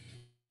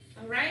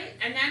 All right,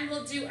 and then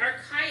we'll do our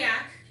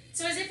kayak.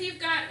 So as if you've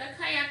got a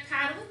kayak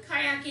paddle,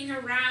 kayaking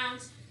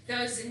around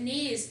those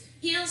knees.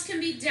 Heels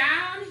can be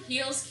down,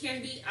 heels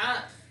can be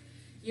up.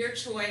 Your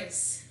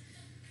choice.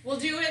 We'll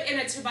do it in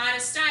a Tabata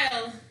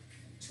style.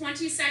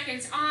 20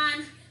 seconds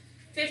on,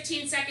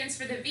 15 seconds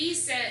for the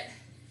V-sit,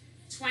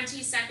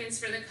 20 seconds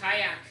for the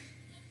kayak.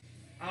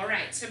 All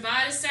right,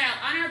 Tabata style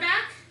on our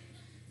back,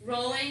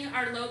 rolling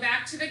our low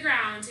back to the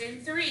ground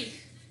in 3,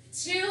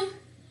 2,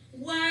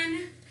 1.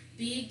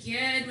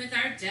 Begin with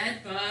our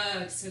dead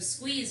bug. So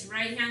squeeze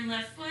right hand,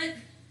 left foot,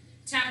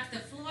 tap the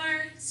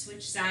floor,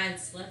 switch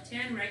sides, left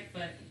hand, right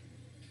foot.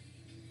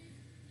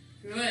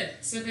 Good.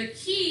 So the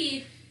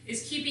key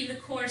is keeping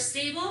the core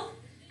stable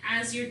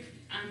as your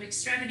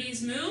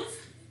extremities move.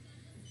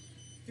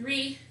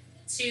 3,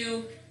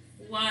 2,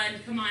 1.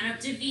 Come on up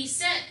to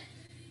V-sit.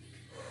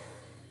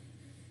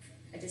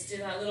 I just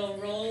did that little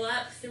roll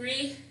up.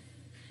 3,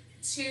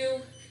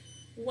 2,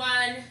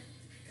 1.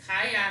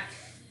 Kayak.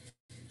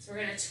 So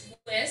we're going to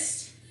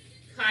twist,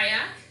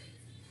 kayak.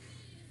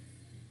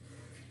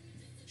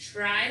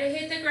 Try to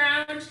hit the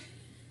ground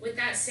with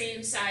that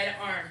same side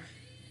arm.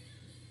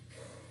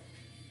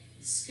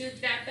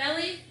 Scoop that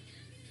belly.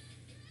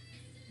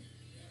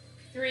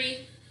 3,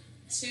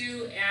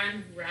 2,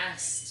 and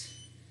rest.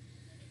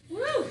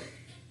 Woo!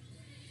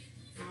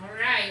 All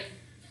right.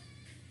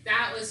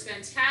 That was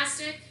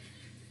fantastic.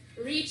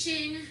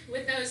 Reaching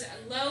with those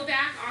low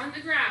back on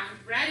the ground.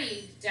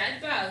 Ready,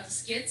 dead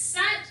bugs. Get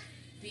set.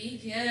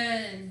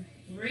 Begin.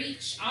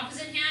 Reach.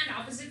 Opposite hand,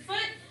 opposite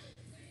foot.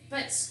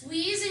 But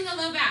squeezing the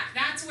low back.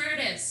 That's where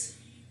it is.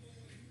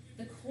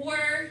 The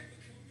core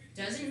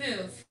doesn't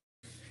move.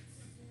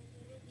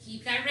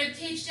 Keep that rib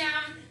cage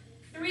down.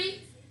 3,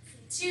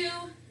 2,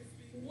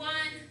 1.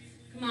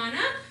 Come on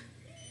up.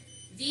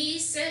 V,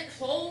 sit,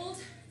 hold.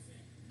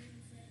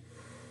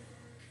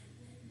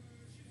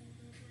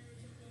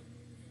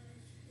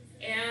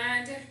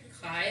 And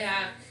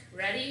kayak.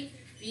 Ready?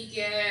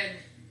 Begin.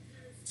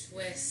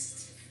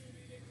 Twist.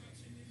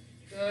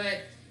 Good.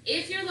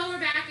 If your lower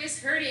back is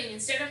hurting,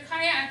 instead of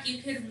kayak,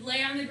 you could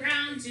lay on the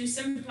ground, do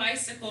some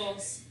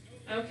bicycles.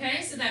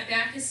 Okay, so that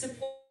back is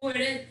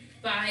supported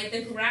by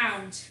the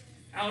ground.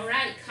 All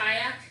right,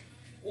 kayak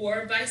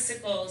or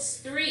bicycles.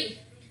 3,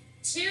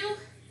 2,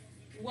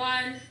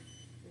 1,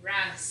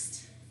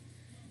 rest.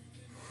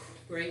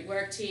 Great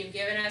work, team.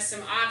 Giving us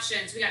some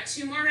options. We got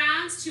 2 more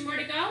rounds, 2 more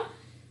to go.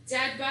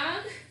 Dead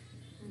bug.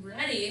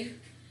 Ready.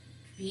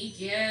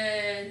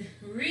 Begin.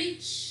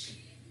 Reach.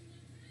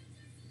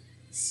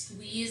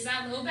 Squeeze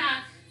that low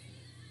back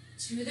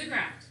to the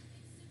ground.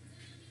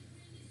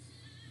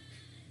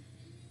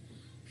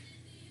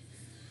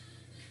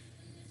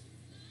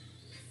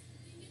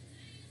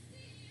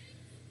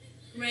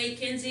 Great,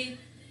 Kinsey.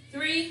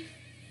 3,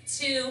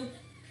 2,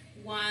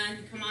 1.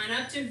 Come on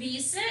up to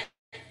V-sit.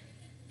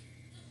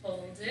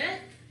 Hold it.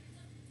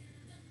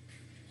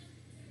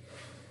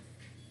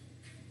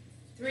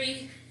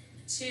 3,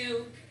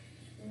 2,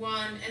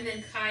 1. And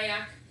then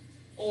kayak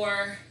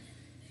or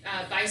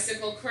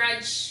bicycle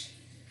crunch.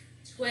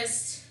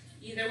 Twist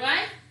either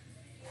way.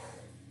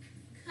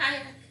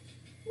 Kayak.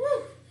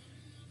 Woo.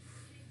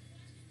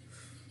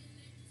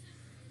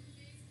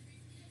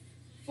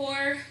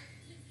 4,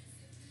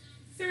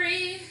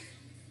 3,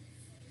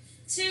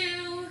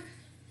 2,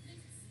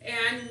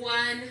 and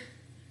 1,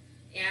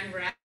 and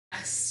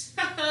rest.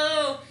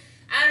 Oh,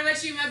 I don't know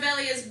about you, my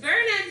belly is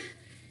burning.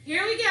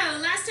 Here we go,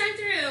 last time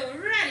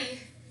through. Ready,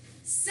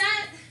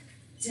 set,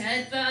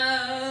 dead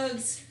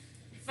bugs.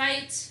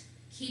 Fight,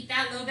 keep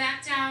that low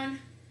back down.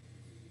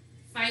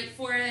 Fight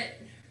for it.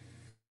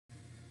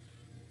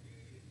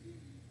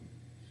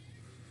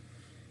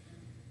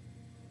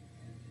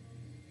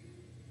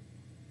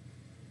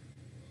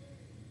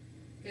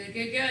 Good,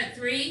 good, good.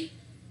 3,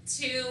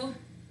 2,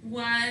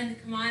 1.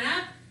 Come on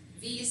up.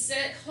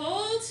 V-sit,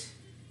 hold.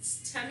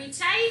 Tummy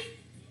tight.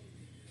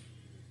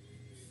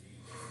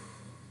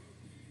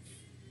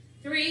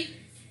 3,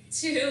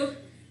 2,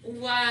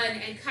 1.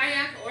 And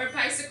kayak or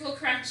bicycle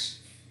crunch.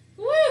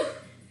 Woo!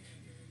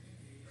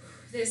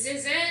 This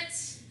is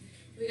it.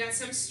 We got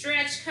some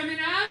stretch coming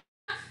up.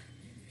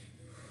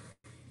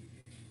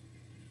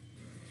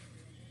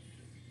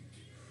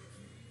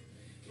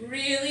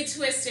 Really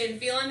twisting,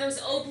 feeling those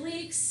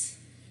obliques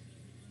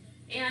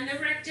and the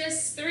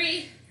rectus.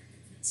 3,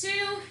 2,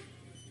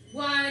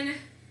 1,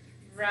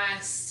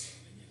 rest.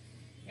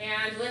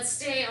 And let's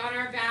stay on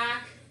our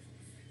back.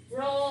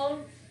 Roll.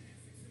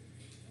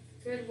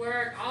 Good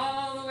work,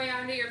 all the way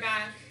onto your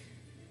back.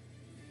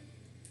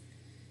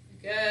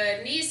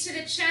 Good, knees to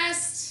the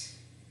chest.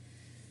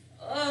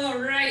 All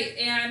right,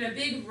 and a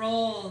big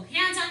roll.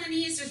 Hands on the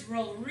knees, just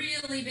roll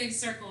really big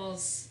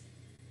circles.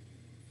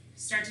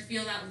 Start to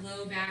feel that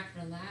low back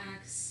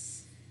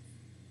relax.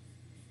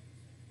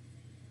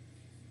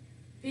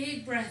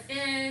 Big breath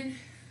in.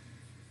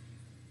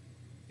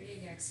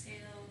 Big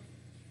exhale.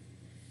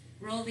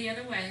 Roll the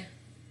other way.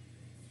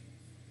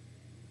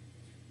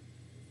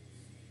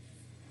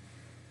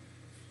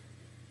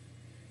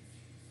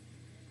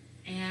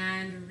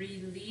 And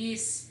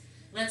release.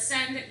 Let's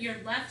send your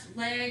left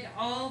leg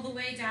all the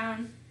way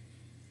down.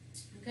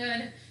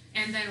 Good.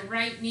 And then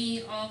right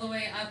knee all the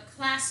way up.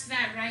 Clasp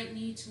that right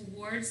knee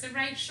towards the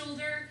right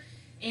shoulder.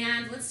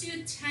 And let's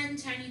do 10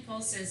 tiny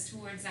pulses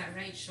towards that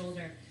right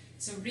shoulder.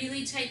 So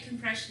really tight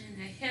compression in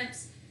the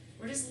hips.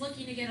 We're just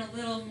looking to get a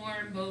little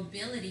more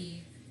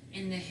mobility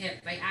in the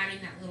hip by adding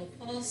that little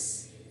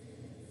pulse.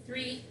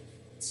 3,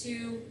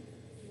 2,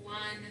 1.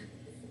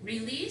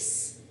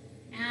 Release.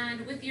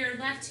 And with your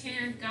left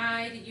hand,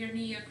 guide your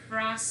knee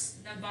across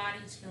the body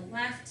to the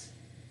left,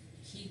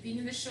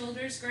 keeping the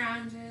shoulders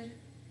grounded.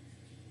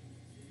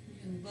 You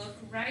can look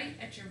right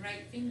at your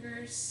right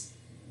fingers.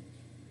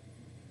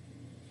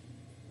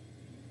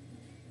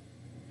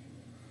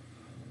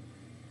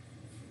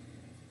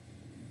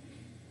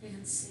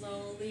 And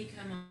slowly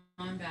come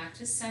on back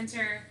to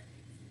center.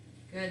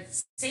 Good.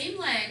 Same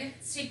leg.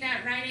 Let's take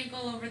that right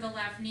ankle over the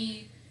left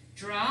knee.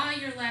 Draw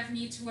your left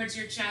knee towards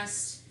your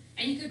chest.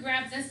 And you could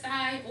grab the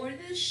thigh or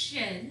the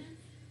shin.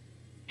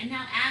 And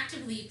now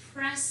actively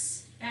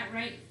press that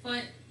right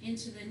foot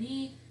into the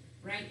knee.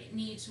 Right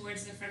knee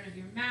towards the front of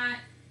your mat.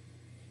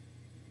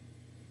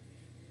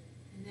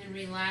 And then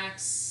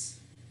relax.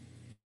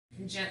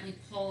 And gently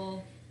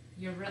pull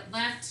your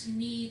left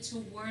knee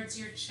towards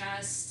your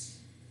chest.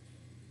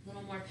 A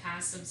little more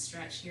passive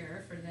stretch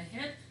here for the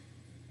hip.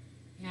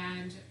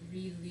 And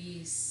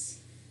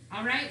release.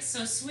 All right,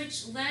 so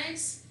switch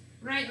legs.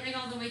 Right leg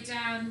all the way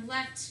down,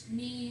 left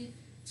knee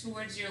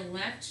towards your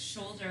left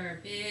shoulder.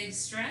 Big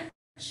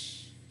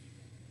stretch.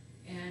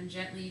 And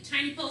gently,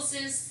 tiny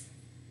pulses.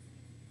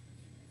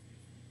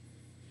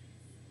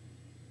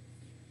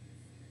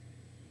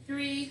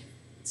 3,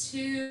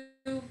 2,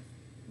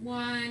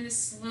 1.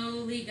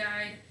 Slowly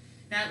guide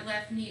that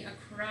left knee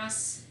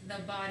across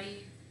the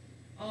body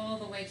all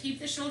the way. Keep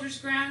the shoulders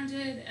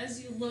grounded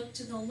as you look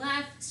to the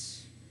left.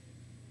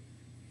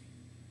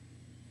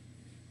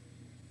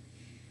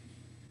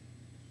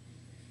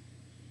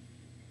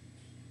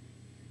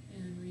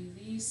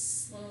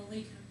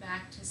 Slowly come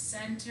back to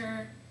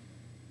center.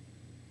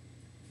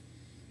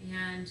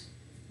 And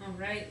all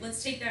right,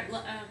 let's take that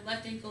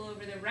left ankle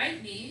over the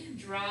right knee.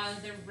 Draw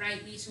the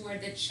right knee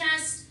toward the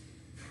chest.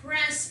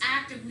 Press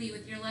actively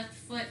with your left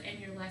foot and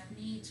your left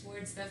knee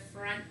towards the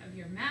front of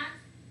your mat.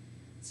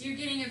 So you're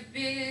getting a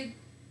big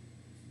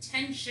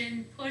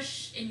tension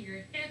push in your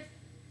hip.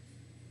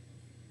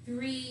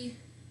 3,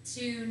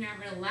 2, now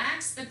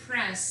relax the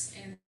press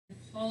and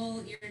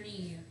pull your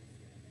knee.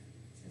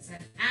 It's an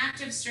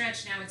active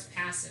stretch, now it's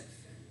passive.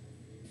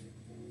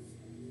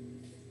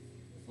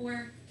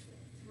 4,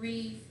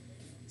 3,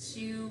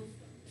 2,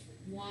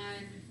 1.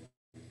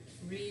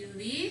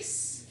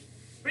 Release.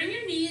 Bring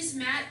your knees,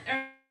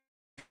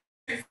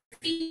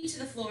 feet to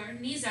the floor,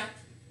 knees up.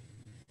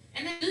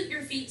 And then glute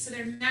your feet so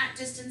they're mat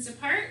distance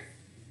apart.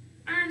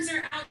 Arms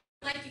are out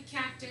like a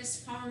cactus,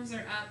 palms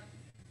are up.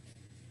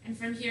 And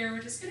from here,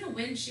 we're just going to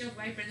windshield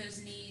wiper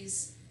those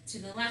knees to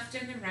the left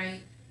and the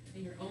right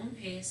at your own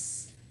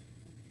pace.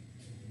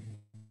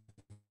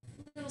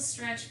 A little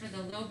stretch for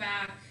the low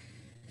back,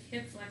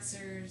 hip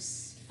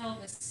flexors,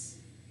 pelvis.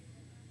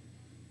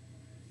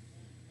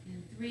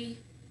 And 3,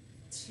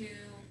 2,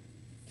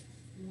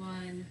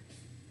 1.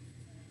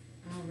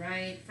 All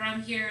right,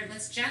 from here,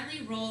 let's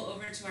gently roll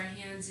over to our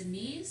hands and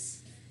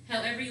knees.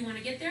 However you want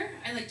to get there,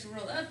 I like to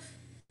roll up,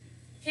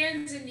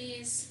 hands and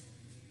knees.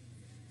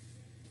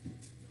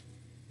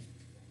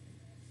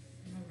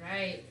 All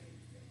right.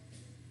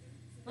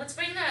 Let's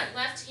bring that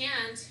left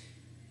hand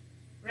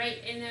right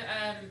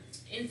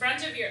in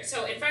front of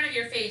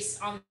your face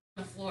on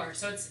the floor.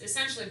 So it's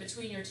essentially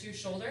between your two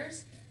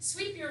shoulders.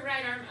 Sweep your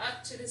right arm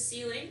up to the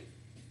ceiling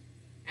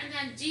and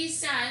then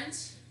descend.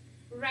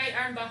 Right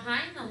arm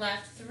behind the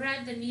left,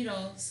 thread the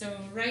needle. So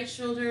right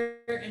shoulder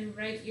and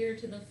right ear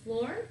to the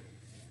floor.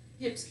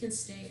 Hips can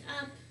stay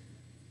up.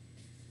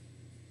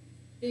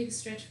 Big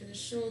stretch for the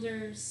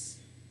shoulders.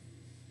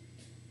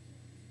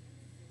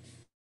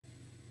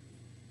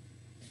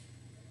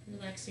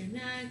 Relax your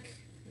neck,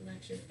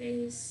 relax your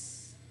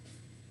face,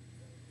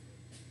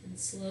 and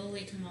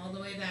slowly come all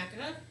the way back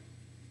up.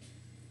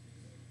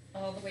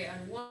 All the way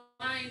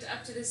unwind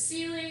up to the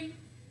ceiling,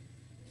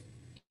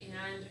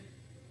 and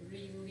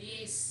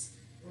release.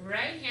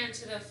 Right hand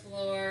to the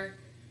floor,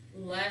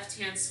 left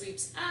hand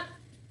sweeps up,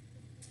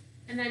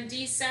 and then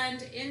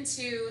descend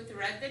into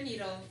thread the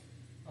needle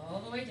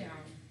all the way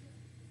down.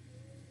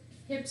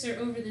 Hips are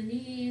over the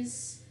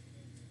knees.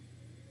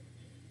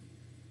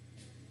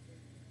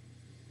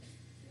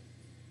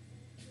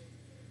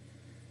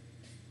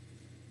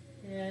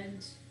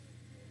 And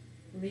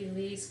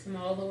release, come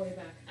all the way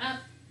back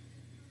up.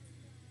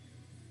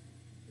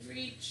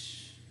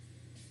 Reach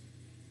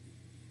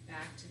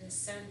back to the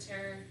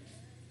center.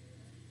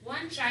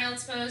 One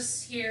child's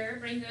pose here.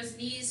 Bring those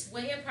knees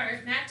way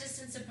apart, mat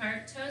distance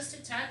apart, toes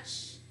to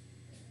touch.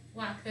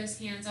 Walk those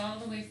hands all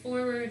the way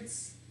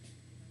forwards.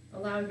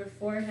 Allow your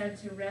forehead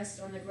to rest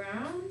on the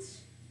ground.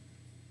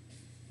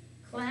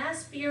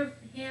 Clasp your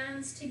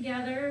hands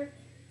together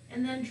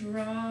and then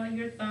draw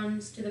your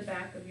thumbs to the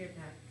back of your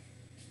neck.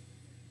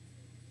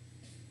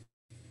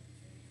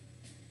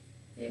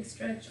 Big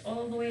stretch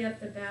all the way up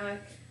the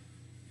back,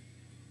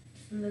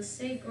 from the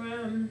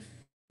sacrum,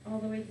 all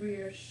the way through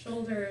your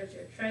shoulders,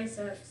 your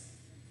triceps.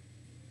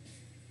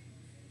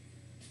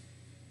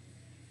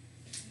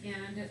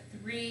 And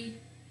 3,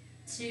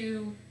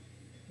 2,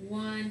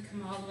 1,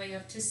 come all the way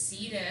up to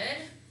seated.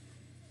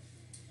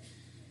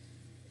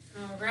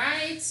 All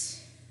right.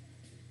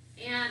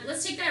 And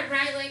let's take that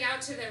right leg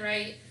out to the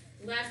right,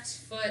 left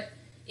foot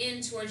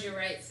in towards your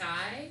right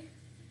thigh.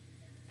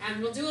 And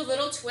we'll do a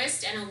little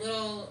twist and a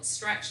little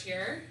stretch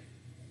here.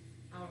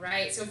 All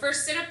right, so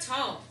first sit up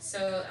tall.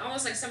 So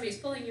almost like somebody's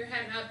pulling your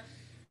head up.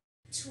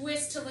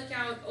 Twist to look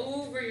out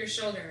over your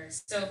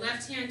shoulders. So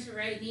left hand to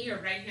right knee or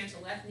right hand to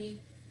left knee.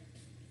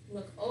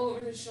 Look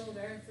over the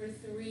shoulder for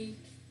 3,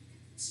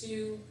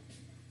 2,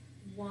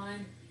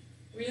 1.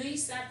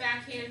 Release that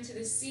back hand to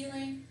the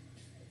ceiling.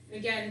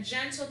 Again,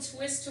 gentle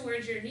twist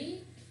towards your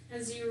knee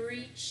as you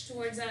reach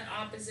towards that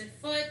opposite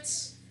foot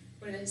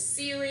or the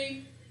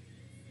ceiling.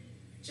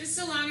 Just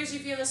so long as you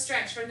feel a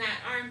stretch from that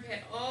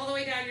armpit all the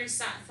way down your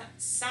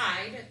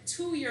side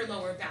to your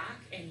lower back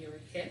and your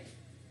hip.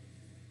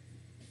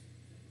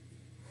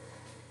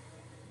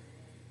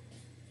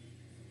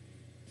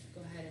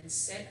 Go ahead and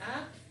sit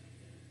up.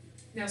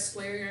 Now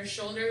square your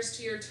shoulders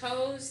to your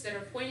toes that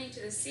are pointing to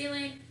the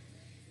ceiling.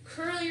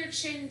 Curl your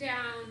chin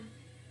down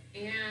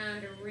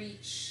and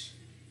reach.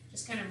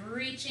 Just kind of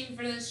reaching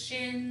for those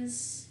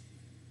shins,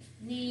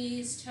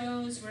 knees,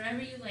 toes, wherever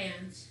you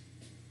land.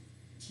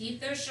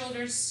 Keep those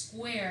shoulders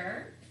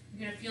square.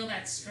 You're going to feel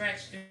that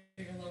stretch through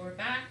your lower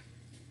back.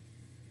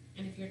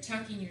 And if you're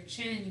tucking your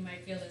chin, you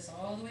might feel this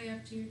all the way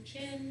up to your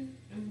chin,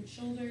 and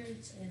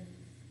shoulders, and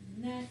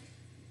neck.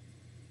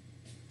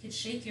 You can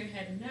shake your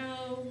head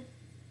no.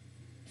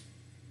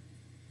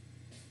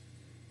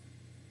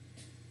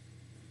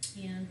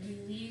 And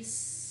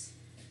release.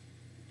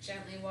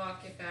 Gently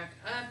walk it back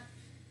up.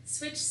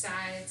 Switch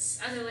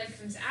sides. Other leg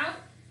comes out.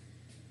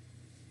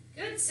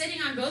 Good.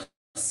 Sitting on both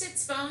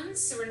sits bones,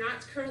 so we're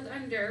not curled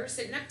under.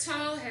 Sitting up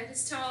tall, head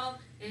is tall,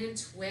 and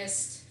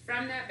twist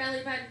from that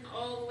belly button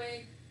all the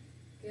way.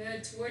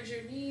 Good. Towards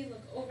your knee.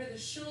 Look over the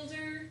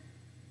shoulder.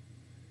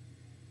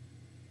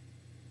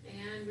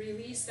 And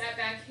release that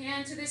back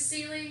hand to the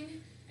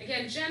ceiling.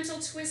 Again, gentle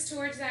twist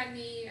towards that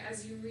knee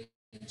as you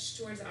reach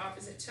towards the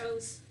opposite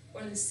toes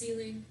or the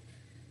ceiling.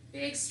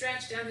 Big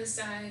stretch down the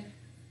side.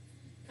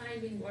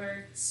 Finding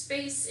more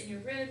space in your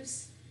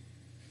ribs,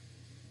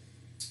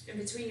 in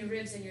between your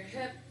ribs and your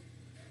hip.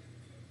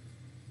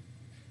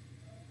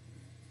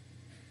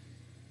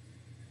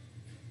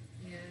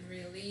 And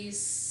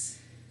release.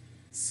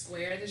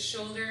 Square the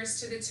shoulders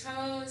to the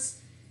toes.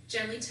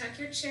 Gently tuck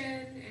your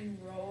chin and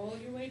roll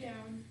your way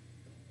down.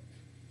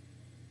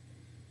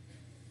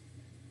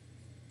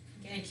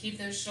 Again, keep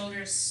those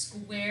shoulders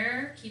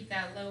square. Keep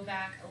that low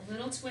back a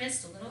little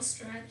twist, a little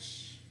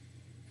stretch.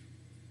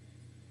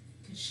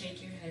 You can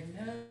shake your head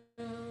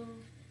no.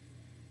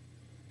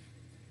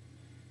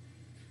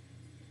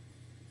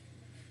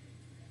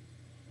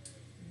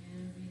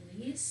 And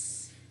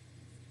release.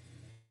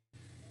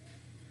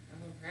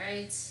 All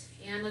right.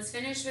 And let's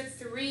finish with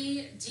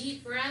 3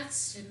 deep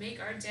breaths to make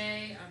our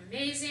day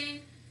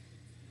amazing.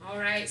 All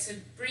right, so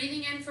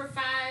breathing in for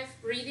 5,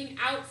 breathing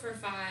out for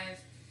 5.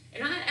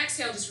 And on that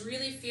exhale, just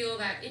really feel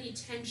that any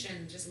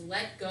tension, just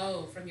let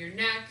go from your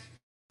neck,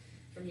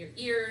 from your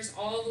ears,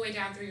 all the way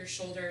down through your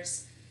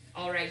shoulders.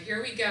 All right,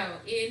 here we go.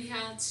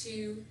 Inhale,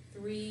 2,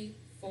 3,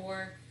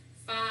 4,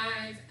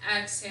 5.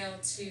 Exhale,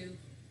 2,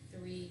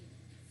 3,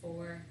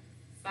 4,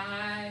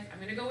 5. I'm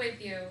going to go with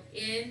you.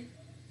 In.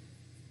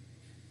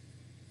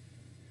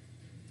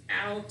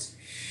 Out.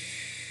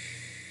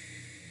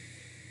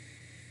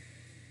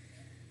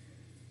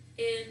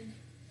 In.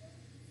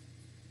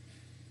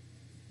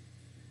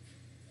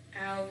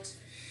 Out.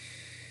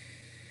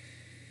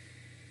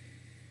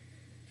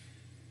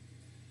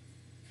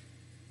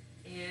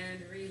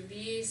 And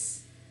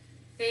release.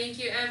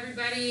 Thank you,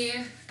 everybody.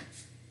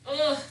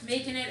 Oh,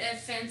 making it a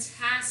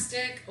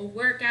fantastic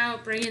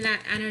workout, bringing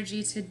that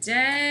energy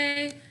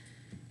today.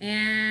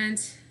 And